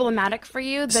it problematic for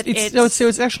you that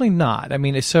it's actually not. I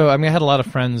had a lot of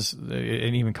friends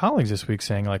and even colleagues this week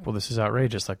saying well, this is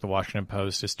outrageous. The Washington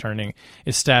Post is stabbing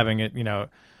it,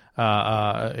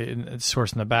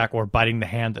 source in the back, or biting the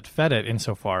hand that fed it,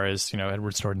 insofar as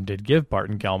Edward Snowden did give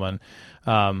Barton Gellman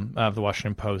of the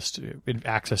Washington Post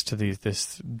access to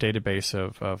this database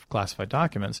of classified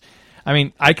documents.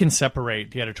 I can separate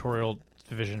the editorial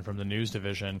division from the news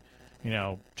division,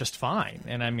 just fine.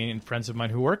 And friends of mine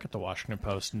who work at the Washington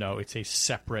Post know it's a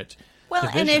separate. Well,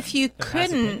 and if you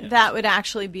couldn't, that would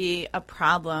actually be a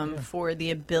problem for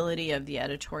the ability of the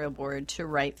editorial board to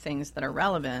write things that are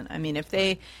relevant. If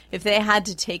they had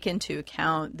to take into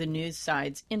account the news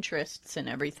side's interests and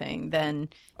everything, then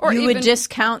you would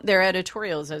discount their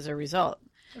editorials as a result.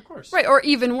 Of course. Right, or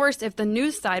even worse, if the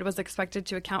news side was expected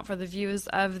to account for the views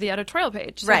of the editorial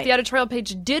page. So if the editorial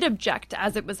page did object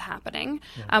as it was happening,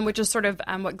 which is sort of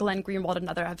what Glenn Greenwald and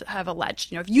others have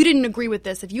alleged. If you didn't agree with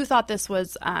this, if you thought this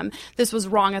was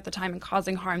wrong at the time and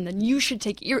causing harm, then you should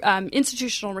take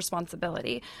institutional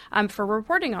responsibility for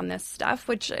reporting on this stuff,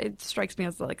 which it strikes me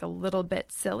as like a little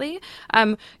bit silly.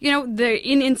 In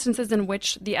instances in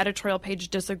which the editorial page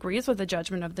disagrees with the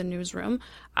judgment of the newsroom,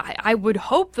 I would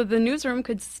hope that the newsroom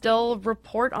could still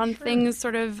report on things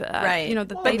sort of, that they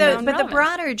found relevant. But the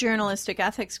broader journalistic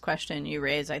ethics question you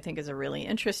raise, I think, is a really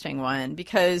interesting one,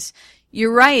 because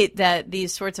you're right that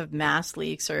these sorts of mass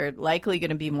leaks are likely going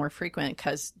to be more frequent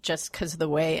because of the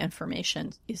way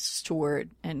information is stored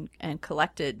and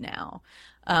collected now.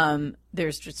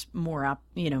 There's just more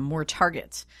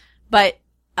targets. But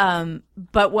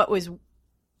what was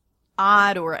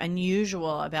odd or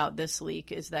unusual about this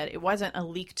leak is that it wasn't a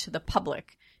leak to the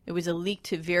public. It was a leak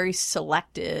to very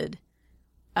selected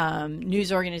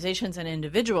news organizations and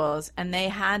individuals, and they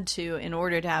had to, in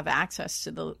order to have access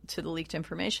to the leaked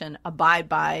information, abide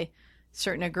by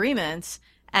certain agreements.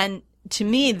 And to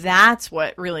me, that's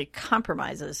what really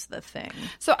compromises the thing.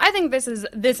 So I think this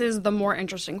is the more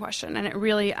interesting question, and it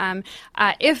really,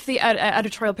 if the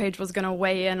editorial page was going to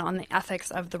weigh in on the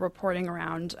ethics of the reporting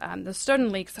around the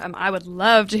Snowden leaks, I would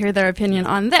love to hear their opinion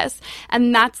on this.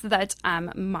 And that's that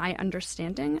my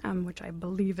understanding, which I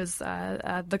believe is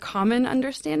the common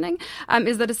understanding,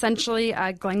 is that essentially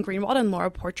Glenn Greenwald and Laura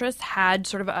Poitras had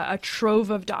sort of a trove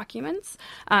of documents.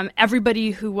 Everybody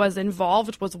who was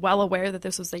involved was well aware that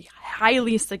this was a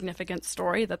highly significant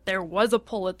story, that there was a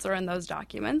Pulitzer in those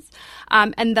documents,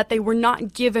 and that they were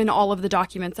not given all of the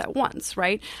documents at once,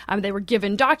 right? They were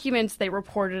given documents, they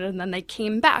reported, and then they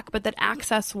came back, but that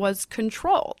access was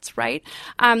controlled, right?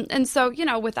 And so,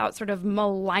 without sort of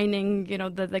maligning,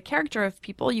 the character of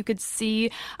people, you could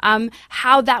see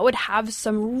how that would have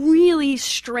some really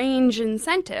strange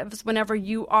incentives whenever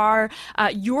you are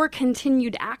your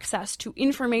continued access to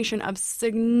information of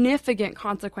significant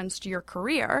consequence to your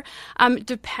career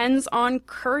depends on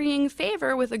currying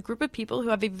favor with a group of people who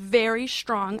have a very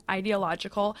strong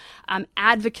ideological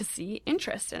advocacy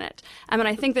interest in it. And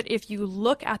I think that if you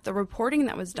look at the reporting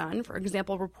that was done, for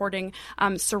example, reporting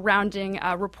surrounding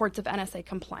reports of NSA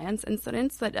compliance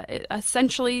incidents that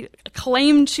essentially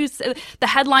claimed to the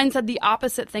headline said the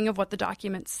opposite thing of what the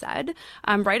document said,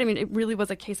 right? I mean, it really was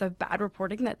a case of bad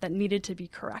reporting that needed to be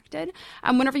corrected.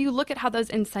 Whenever you look at how those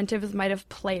incentives might have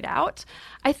played out,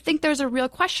 I think there's a real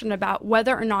question about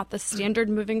whether or not the standard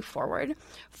moving forward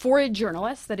for a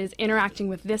journalist that is interacting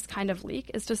with this kind of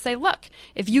leak is to say, look,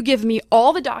 if you give me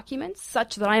all the documents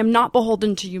such that I am not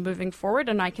beholden to you moving forward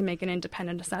and I can make an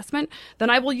independent assessment, then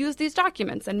I will use these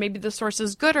documents. And maybe the source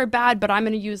is good or bad, but I'm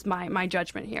going to use my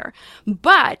judgment here.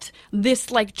 But this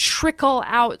trickle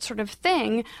out sort of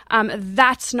thing,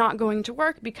 that's not going to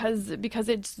work because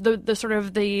it's the sort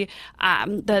of the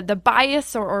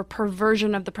bias or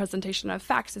perversion of the presentation of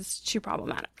facts is too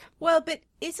problematic. Well, but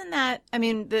isn't that,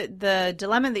 the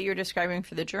dilemma that you're describing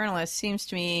for the journalist seems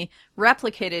to me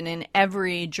replicated in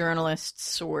every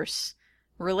journalist-source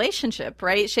relationship,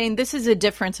 right? Shane, this is a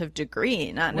difference of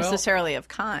degree, not necessarily of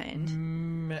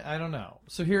kind. I don't know.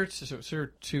 So here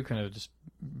are two kind of just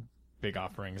big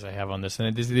offerings I have on this.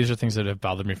 And these are things that have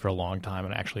bothered me for a long time,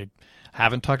 and I actually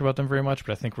haven't talked about them very much,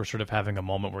 but I think we're sort of having a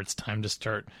moment where it's time to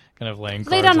start kind of laying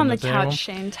cards Lay down on the the couch,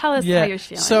 table. Shane. Tell us how you're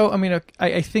feeling. So,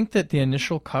 I think that the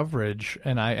initial coverage,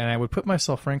 and I would put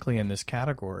myself, frankly, in this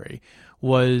category,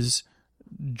 was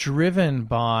driven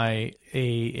by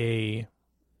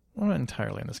well, not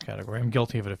entirely in this category. I'm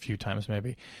guilty of it a few times,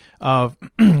 maybe, of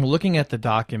looking at the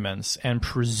documents and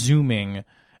presuming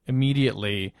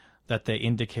immediately that they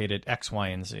indicated X, Y,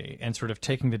 and Z, and sort of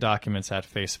taking the documents at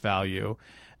face value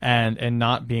and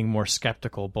not being more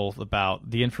skeptical both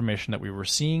about the information that we were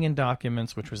seeing in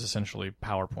documents, which was essentially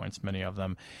PowerPoints, many of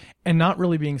them, and not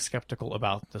really being skeptical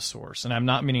about the source. And I'm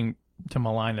not meaning to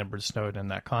malign Edward Snowden in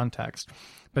that context,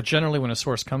 but generally when a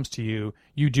source comes to you,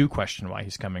 you do question why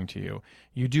he's coming to you.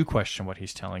 You do question what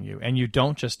he's telling you, and you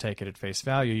don't just take it at face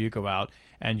value. You go out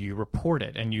and you report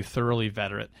it, and you thoroughly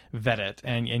vet it,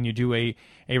 and you do a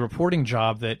reporting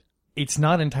job that it's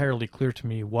not entirely clear to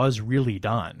me was really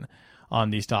done on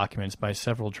these documents by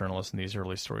several journalists in these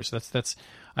early stories. So that's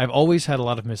I've always had a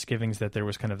lot of misgivings that there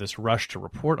was kind of this rush to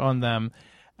report on them,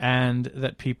 and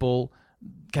that people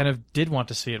kind of did want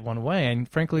to see it one way. And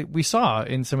frankly, we saw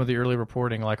in some of the early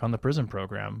reporting, like on the PRISM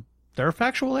program, there are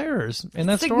factual errors in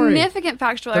that story. Significant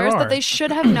factual errors that they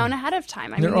should have known ahead of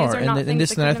time. These are not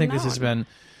things that I think this has been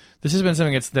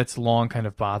something that's long kind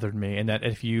of bothered me, and that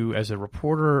if you, as a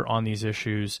reporter on these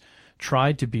issues,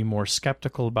 tried to be more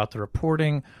skeptical about the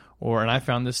reporting, and I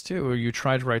found this too, where you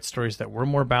tried to write stories that were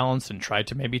more balanced and tried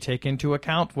to maybe take into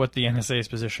account what the NSA's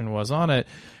position was on it.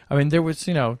 I mean, there was,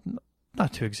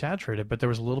 not to exaggerate it, but there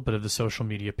was a little bit of the social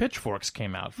media pitchforks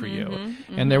came out for you.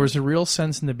 And there was a real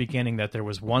sense in the beginning that there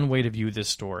was one way to view this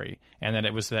story, and that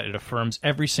it affirms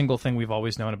every single thing we've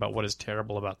always known about what is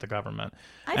terrible about the government.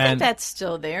 I think that's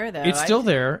still there, though. It's still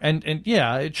there, and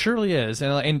yeah, it surely is.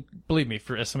 And believe me,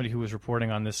 as somebody who was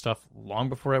reporting on this stuff long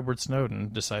before Edward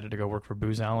Snowden decided to go work for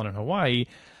Booz Allen in Hawaii,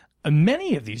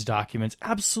 many of these documents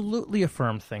absolutely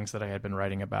affirmed things that I had been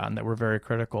writing about and that were very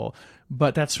critical.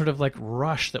 But that sort of like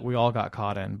rush that we all got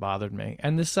caught in bothered me.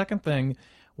 And the second thing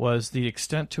was the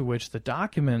extent to which the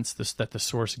documents that the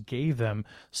source gave them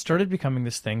started becoming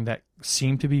this thing that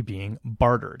seemed to be being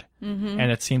bartered.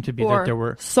 And it seemed to be that there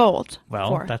were sold. Well,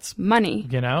 for that's money,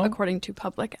 according to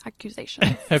public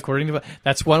accusations.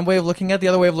 That's one way of looking at it. The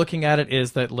other way of looking at it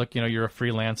is that, look, you're a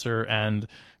freelancer and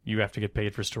you have to get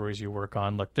paid for stories you work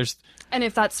on. Look, and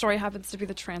if that story happens to be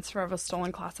the transfer of a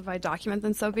stolen classified document,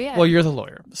 then so be it. Well, you're the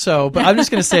lawyer. But I'm just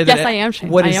going to say that. Yes, I am,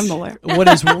 Shane. I am the lawyer. What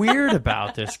is weird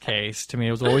about this case, to me,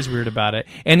 it was always weird about it,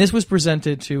 and this was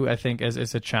presented to, I think, as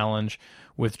a challenge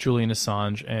with Julian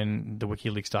Assange and the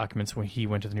WikiLeaks documents when he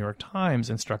went to the New York Times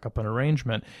and struck up an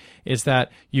arrangement, is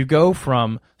that you go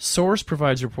from source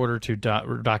provides reporter to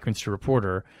documents to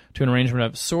reporter to an arrangement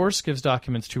of source gives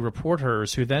documents to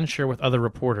reporters who then share with other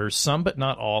reporters, some but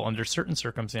not all, under certain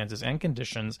circumstances and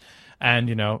conditions.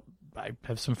 And, I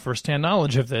have some firsthand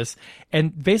knowledge of this.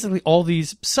 And basically all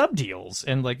these sub deals,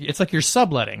 and it's like you're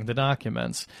subletting the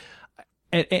documents.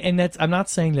 And that's, I'm not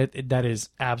saying that is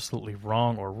absolutely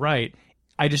wrong or right.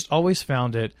 I just always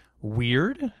found it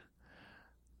weird,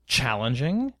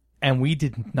 challenging, and we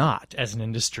did not, as an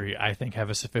industry, I think, have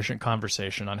a sufficient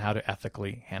conversation on how to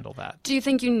ethically handle that. Do you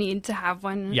think you need to have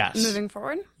one moving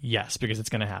forward? Yes, because it's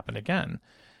going to happen again.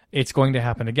 It's going to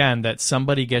happen again that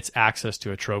somebody gets access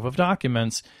to a trove of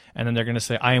documents, and then they're going to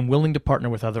say, I am willing to partner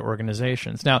with other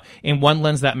organizations. Now, in one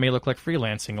lens, that may look like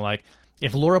freelancing, like,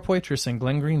 if Laura Poitras and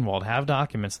Glenn Greenwald have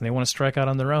documents and they want to strike out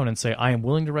on their own and say, I am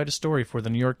willing to write a story for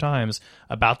the New York Times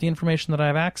about the information that I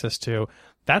have access to,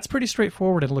 that's pretty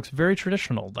straightforward and looks very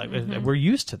traditional. We're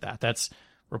used to that. That's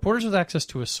reporters with access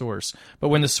to a source. But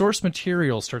when the source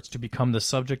material starts to become the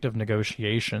subject of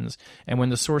negotiations, and when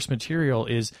the source material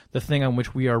is the thing on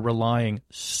which we are relying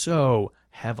so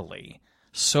heavily,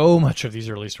 so much of these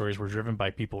early stories were driven by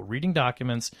people reading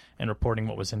documents and reporting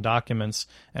what was in documents.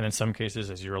 And in some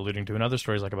cases, as you're alluding to in other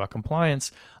stories like about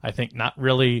compliance, I think not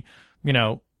really,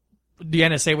 the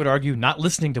NSA would argue not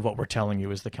listening to what we're telling you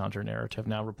is the counter narrative.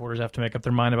 Now, reporters have to make up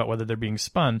their mind about whether they're being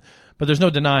spun, but there's no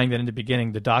denying that in the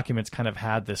beginning, the documents kind of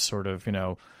had this sort of,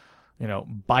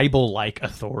 Bible-like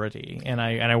authority. And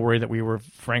I worry that we were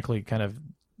frankly kind of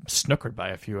snookered by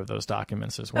a few of those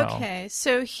documents as well. Okay,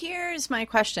 so here's my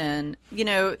question.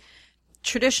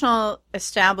 Traditional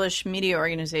established media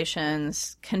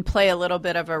organizations can play a little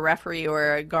bit of a referee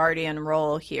or a guardian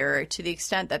role here to the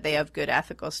extent that they have good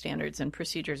ethical standards and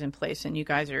procedures in place, and you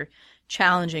guys are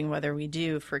challenging whether we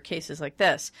do for cases like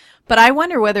this. But I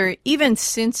wonder whether even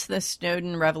since the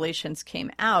Snowden revelations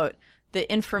came out, the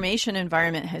information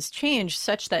environment has changed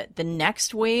such that the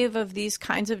next wave of these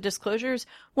kinds of disclosures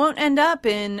won't end up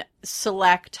in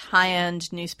select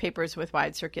high-end newspapers with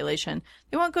wide circulation.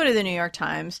 They won't go to the New York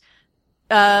Times.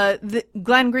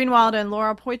 Glenn Greenwald and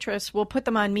Laura Poitras will put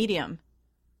them on Medium.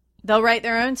 They'll write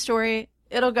their own story.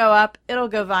 It'll go up. It'll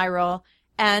go viral.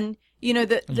 And,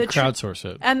 the crowdsource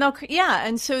it. And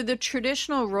and so the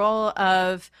traditional role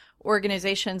of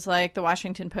organizations like the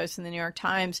Washington Post and the New York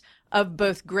Times of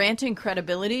both granting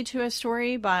credibility to a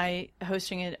story by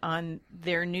hosting it on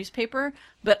their newspaper,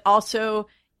 but also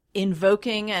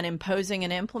invoking and imposing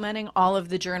and implementing all of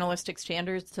the journalistic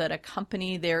standards that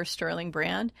accompany their sterling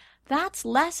brand, that's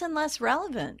less and less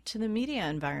relevant to the media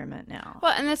environment now.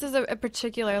 Well, and this is a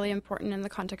particularly important in the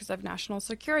context of national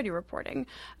security reporting,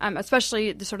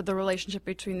 especially the relationship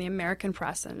between the American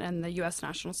press and the U.S.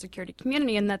 national security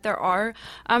community, and that there are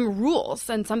rules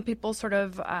and some people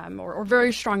or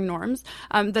very strong norms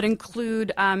that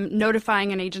include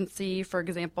notifying an agency, for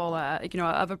example,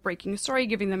 of a breaking story,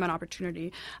 giving them an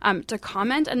opportunity to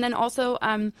comment, and then also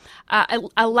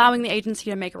allowing the agency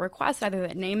to make a request, either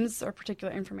that names or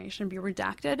particular information information be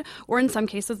redacted, or in some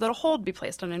cases that a hold be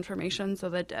placed on information so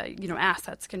that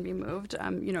assets can be moved.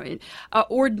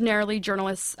 Ordinarily,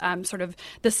 journalists sort of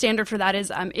the standard for that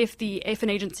is if an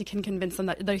agency can convince them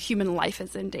that the human life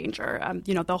is in danger,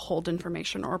 they'll hold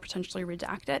information or potentially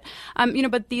redact it.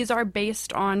 But these are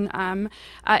based on,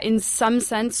 in some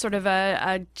sense, sort of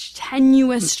a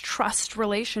tenuous trust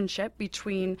relationship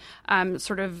between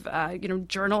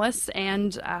journalists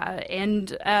and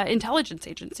intelligence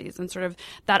agencies, and sort of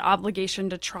that obligation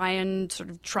to try and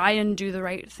do the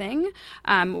right thing,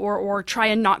 or try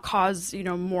and not cause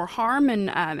more harm,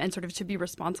 and sort of to be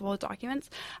responsible with documents.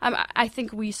 I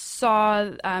think we saw.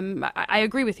 I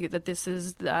agree with you that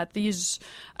these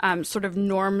sort of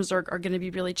norms are going to be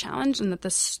really challenged, and that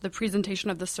the presentation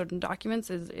of the certain documents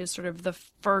is sort of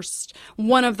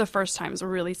one of the first times we're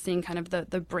really seeing kind of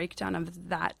the breakdown of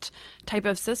that type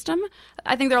of system.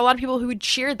 I think there are a lot of people who would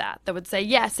cheer that would say,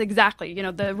 yes, exactly.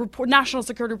 The national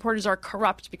security reporters are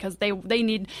corrupt because they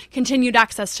need continued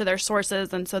access to their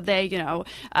sources, and so they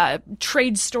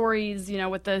trade stories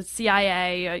with the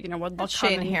CIA.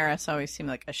 Shane Harris always seemed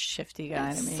like a shifty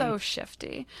guy to me. So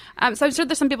shifty. So I'm sure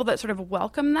there's some people that sort of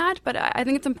welcome that, but I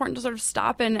think it's important to sort of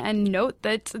stop and note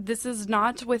that this is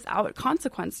not without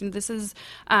consequence. This is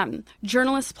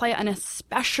journalists play an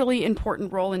especially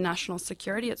important role in national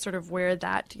security. It's sort of where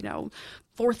that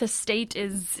fourth estate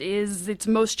is it's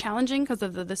most challenging because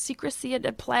of the secrecy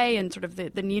at play, and sort of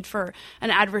the need for an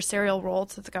adversarial role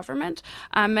to the government.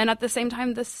 And at the same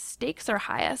time, the stakes are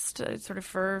highest sort of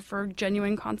for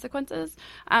genuine consequences.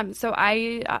 So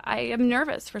I am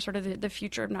nervous for sort of the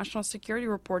future of national security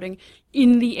reporting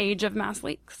in the age of mass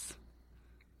leaks.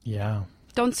 Yeah.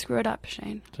 Don't screw it up,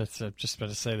 Shane. That's just about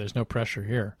to say there's no pressure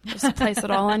here. Just place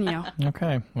it all on you.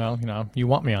 Okay. Well, you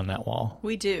want me on that wall.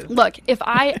 We do. Look, if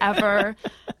I ever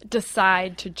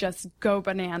decide to just go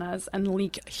bananas and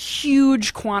leak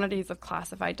huge quantities of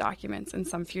classified documents in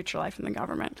some future life in the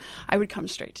government, I would come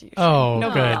straight to you, Shane. Oh,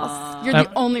 nobody good. else. You're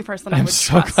the only person I I'm would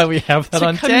so trust glad we have that to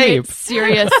on commit tape.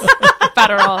 serious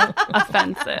federal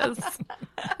offenses.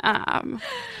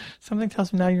 Something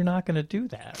tells me now you're not going to do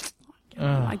that.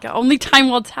 Only time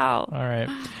will tell. All right.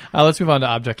 Let's move on to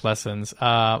object lessons.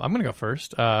 I'm going to go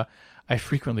first. I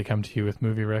frequently come to you with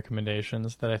movie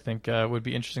recommendations that I think would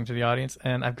be interesting to the audience,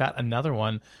 and I've got another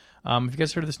one. Have you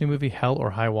guys heard of this new movie, Hell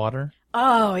or High Water?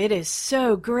 Oh, it is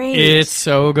so great. It's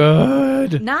so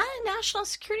good. Not a national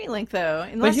security link, though,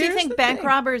 unless you think bank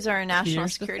robbers are a national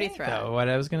security threat. Though, what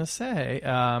I was going to say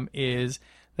is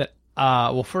that,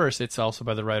 first, it's also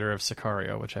by the writer of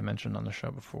Sicario, which I mentioned on the show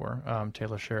before,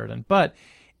 Taylor Sheridan. But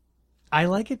I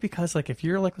like it because, if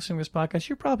you're listening to this podcast,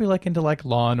 you're probably into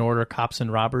Law and Order, cops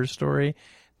and robbers story.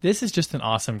 This is just an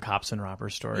awesome cops and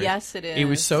robbers story. Yes, it is. It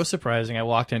was so surprising. I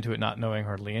walked into it not knowing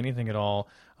hardly anything at all.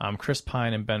 Chris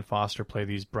Pine and Ben Foster play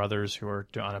these brothers who are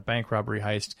on a bank robbery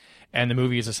heist, and the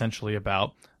movie is essentially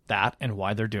about that and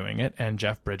why they're doing it. And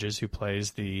Jeff Bridges, who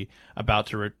plays the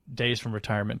days from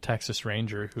retirement Texas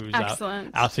Ranger, who's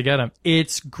out to get him.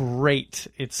 It's great.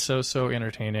 It's so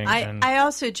entertaining. I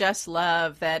also just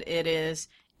love that it is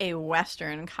a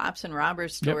Western cops and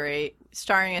robbers story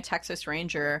starring a Texas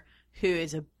Ranger who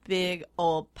is a big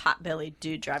old potbelly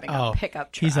dude driving a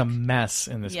pickup truck. He's a mess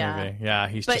in this movie. Yeah,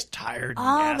 he's just tired.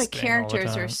 All the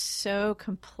characters are so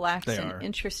complex and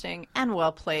interesting and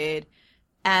well played.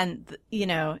 And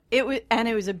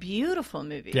it was a beautiful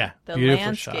movie. Yeah, the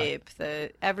landscape,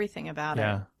 everything about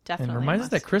it. Definitely. And it reminds us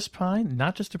that Chris Pine,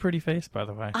 not just a pretty face, by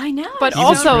the way. I know, but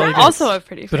also a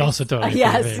pretty face. But also totally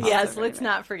yes, pretty face. Let's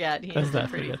not forget. Let's not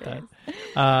forget that.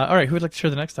 All right, who would like to share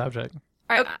the next object?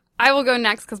 All right, I will go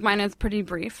next because mine is pretty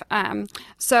brief. And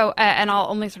I'll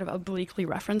only sort of obliquely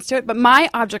reference to it. But my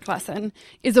object lesson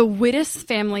is a Wittes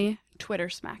family Twitter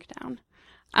smackdown.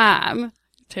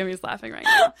 Tammy's laughing right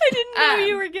now. I didn't know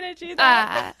you were going to do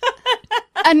that.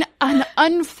 An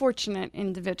unfortunate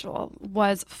individual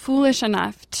was foolish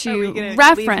enough to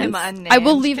reference. Leave him unnamed? I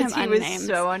will leave him unnamed. He was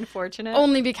so unfortunate.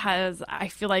 Only because I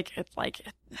feel like it's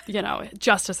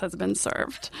justice has been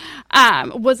served.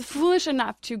 Was foolish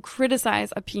enough to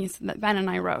criticize a piece that Ben and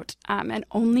I wrote, and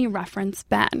only reference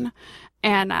Ben.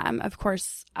 And, of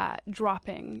course,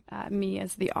 dropping me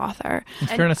as the author. In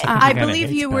fairness, I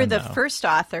believe you were the first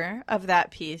author of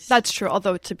that piece. That's true.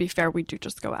 Although, to be fair, we do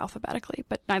just go alphabetically,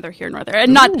 but neither here nor there.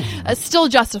 And not still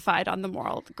justified on the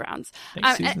moral grounds.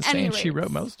 Susan saying she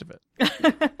wrote most of it.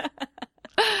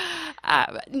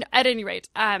 At any rate,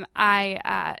 I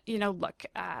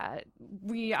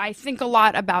think a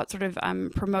lot about sort of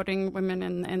promoting women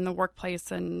in the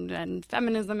workplace and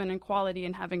feminism and equality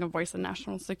and having a voice in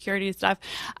national security stuff.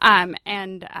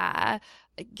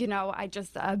 I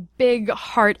just a big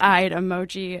heart-eyed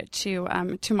emoji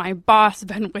to my boss,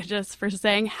 Ben Wittes, for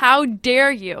saying, "How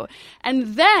dare you?"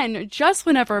 And then, just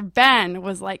whenever Ben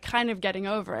was like kind of getting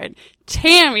over it,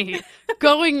 Tammy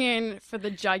going in for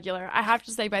the jugular. I have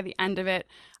to say, by the end of it,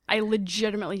 I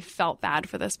legitimately felt bad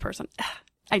for this person.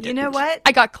 I didn't. You know what?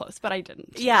 I got close, but I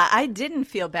didn't. Yeah, I didn't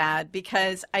feel bad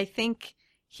because I think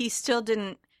he still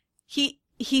didn't. He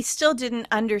still didn't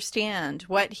understand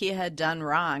what he had done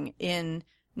wrong in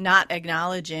not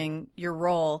acknowledging your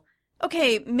role.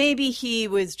 Okay, maybe he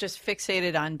was just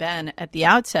fixated on Ben at the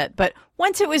outset, but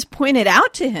once it was pointed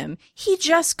out to him, he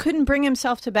just couldn't bring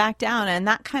himself to back down. And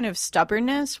that kind of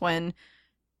stubbornness when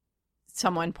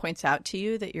someone points out to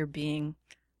you that you're being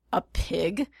a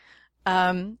pig,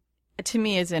 to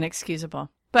me is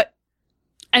inexcusable. But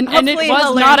and it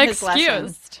was not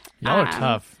excused. Y'all are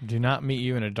tough. Do not meet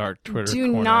you in a dark Twitter corner.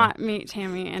 Do not meet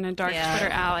Tammy in a dark Twitter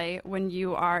alley when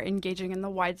you are engaging in the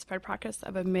widespread practice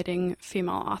of omitting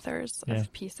female authors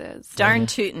of pieces. Darn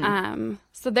tootin'.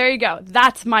 So there you go.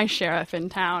 That's my sheriff in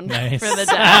town for the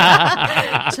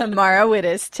day. Tamara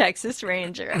Wittes, Texas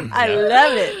Ranger. I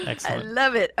love it. Excellent. I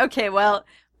love it. Okay, well,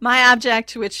 my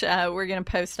object, which we're going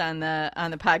to post on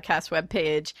the podcast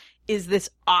webpage, is this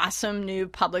awesome new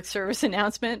public service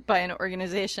announcement by an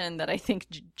organization that I think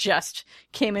just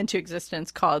came into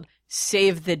existence called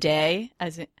Save the Day,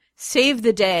 as in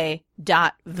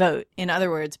savetheday.vote. In other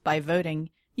words, by voting,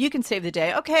 you can save the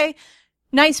day. Okay,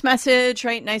 nice message,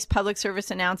 right? Nice public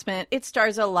service announcement. It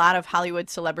stars a lot of Hollywood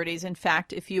celebrities. In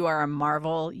fact, if you are a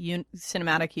Marvel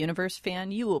Cinematic Universe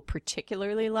fan, you will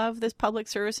particularly love this public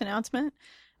service announcement.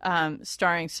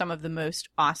 Starring some of the most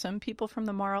awesome people from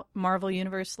the Marvel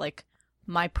Universe, like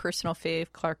my personal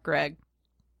fave, Clark Gregg.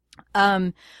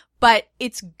 But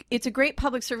it's a great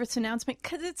public service announcement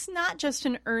because it's not just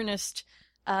an earnest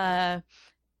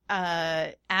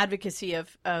advocacy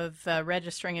of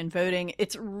registering and voting.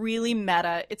 It's really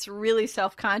meta. It's really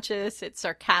self-conscious. It's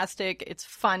sarcastic. It's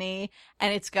funny.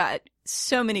 And it's got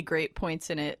so many great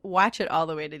points in it. Watch it all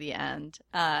the way to the end.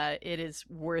 It is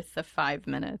worth the 5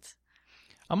 minutes.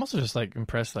 I'm also just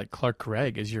impressed Clark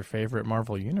Gregg is your favorite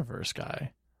Marvel Universe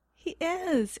guy. He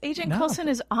is. Agent Coulson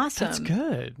is awesome. That's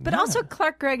good. But also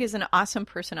Clark Gregg is an awesome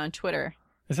person on Twitter.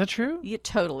 Is that true? Yeah,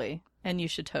 totally. And you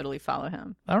should totally follow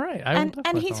him. All right. And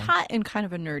he's hot in kind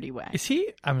of a nerdy way. Is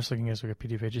he? I'm just looking at his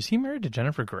Wikipedia page. Is he married to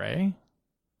Jennifer Grey?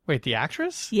 Wait, the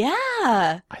actress?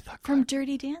 Yeah. I thought from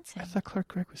Dirty Dancing. I thought Clark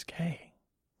Gregg was gay.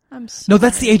 I'm sorry. No,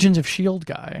 that's the Agents of S.H.I.E.L.D.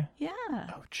 guy. Yeah.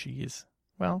 Oh, jeez.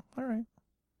 Well, all right.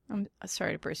 I'm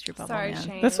sorry to burst your bubble, Sorry, man.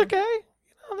 Shane. That's okay.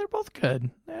 They're both good.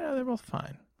 Yeah, they're both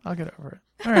fine. I'll get over it.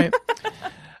 All right.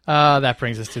 That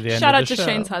brings us to the end Shout of out the to show.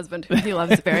 Shane's husband, who he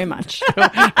loves very much.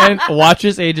 And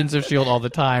watches Agents of S.H.I.E.L.D. all the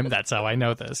time. That's how I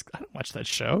know this. I don't watch that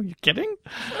show. You kidding?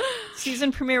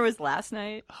 Season premiere was last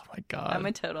night. Oh, my God. I'm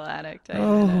a total addict.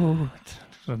 The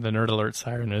nerd alert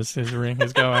siren is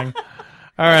going.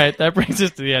 All right, that brings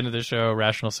us to the end of the show.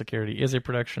 Rational Security is a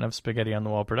production of Spaghetti on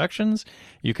the Wall Productions.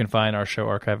 You can find our show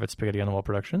archive at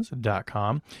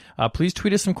spaghettionthewallproductions.com. Please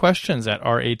tweet us some questions at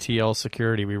RATL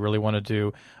Security. We really want to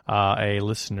do a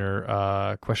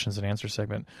listener questions and answer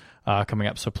segment coming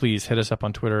up. So please hit us up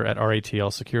on Twitter at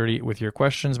RATL Security with your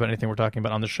questions about anything we're talking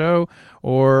about on the show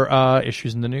or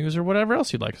issues in the news or whatever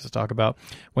else you'd like us to talk about.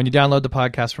 When you download the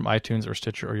podcast from iTunes or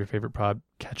Stitcher or your favorite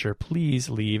podcatcher, please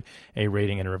leave a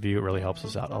rating and a review. It really helps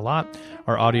us out a lot.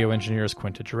 Our audio engineer is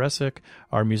Quinta Jurecic.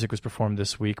 Our music was performed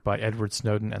this week by Edward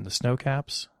Snowden and the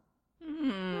Snowcaps.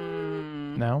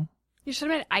 No? You should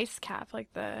have made ice cap,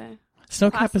 like the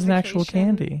Snowcap is an actual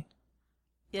candy.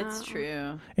 It's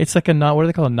true. It's like a what do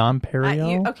they call a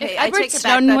non-perio? Okay, if I Edward take it back.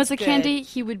 Snowden That's was a good. candy,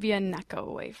 he would be a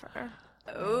Necco wafer.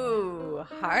 Ooh,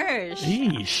 harsh.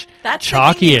 Yeesh. That's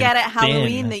chalky the thing you and get at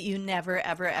Halloween thin. that you never,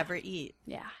 ever, ever eat.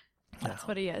 Yeah, that's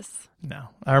what he is. No.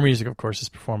 Our music, of course, is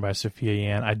performed by Sophia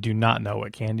Yan. I do not know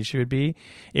what candy she would be.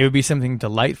 It would be something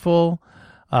delightful,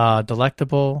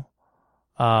 delectable,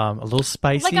 a little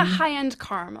spicy. Like a high-end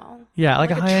caramel. Yeah, like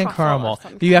a high-end truffle caramel. of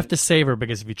some But you have kind. to savor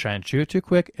because if you try and chew it too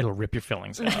quick, it'll rip your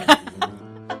fillings out. You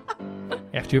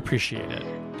have to appreciate it.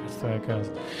 That's the way it goes.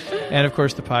 And, of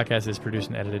course, the podcast is produced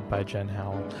and edited by Jen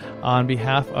Howell. On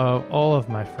behalf of all of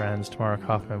my friends, Tamara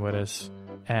Kaufman-Wittes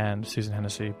and Susan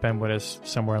Hennessy, Ben Wittes,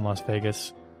 somewhere in Las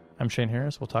Vegas, I'm Shane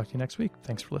Harris. We'll talk to you next week.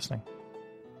 Thanks for listening.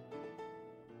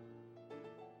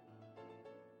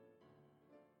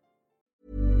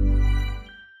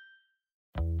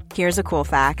 Here's a cool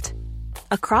fact.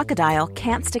 A crocodile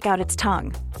can't stick out its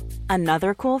tongue.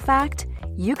 Another cool fact,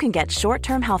 you can get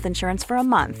short-term health insurance for a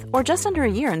month or just under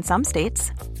a year in some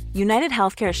states. United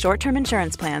Healthcare short-term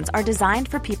insurance plans are designed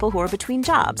for people who are between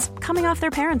jobs, coming off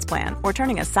their parents' plan, or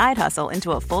turning a side hustle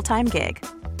into a full-time gig.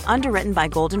 Underwritten by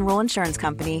Golden Rule Insurance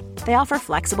Company, they offer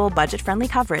flexible, budget-friendly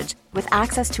coverage with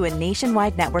access to a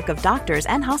nationwide network of doctors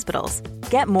and hospitals.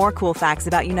 Get more cool facts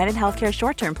about United Healthcare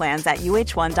short-term plans at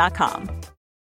uh1.com.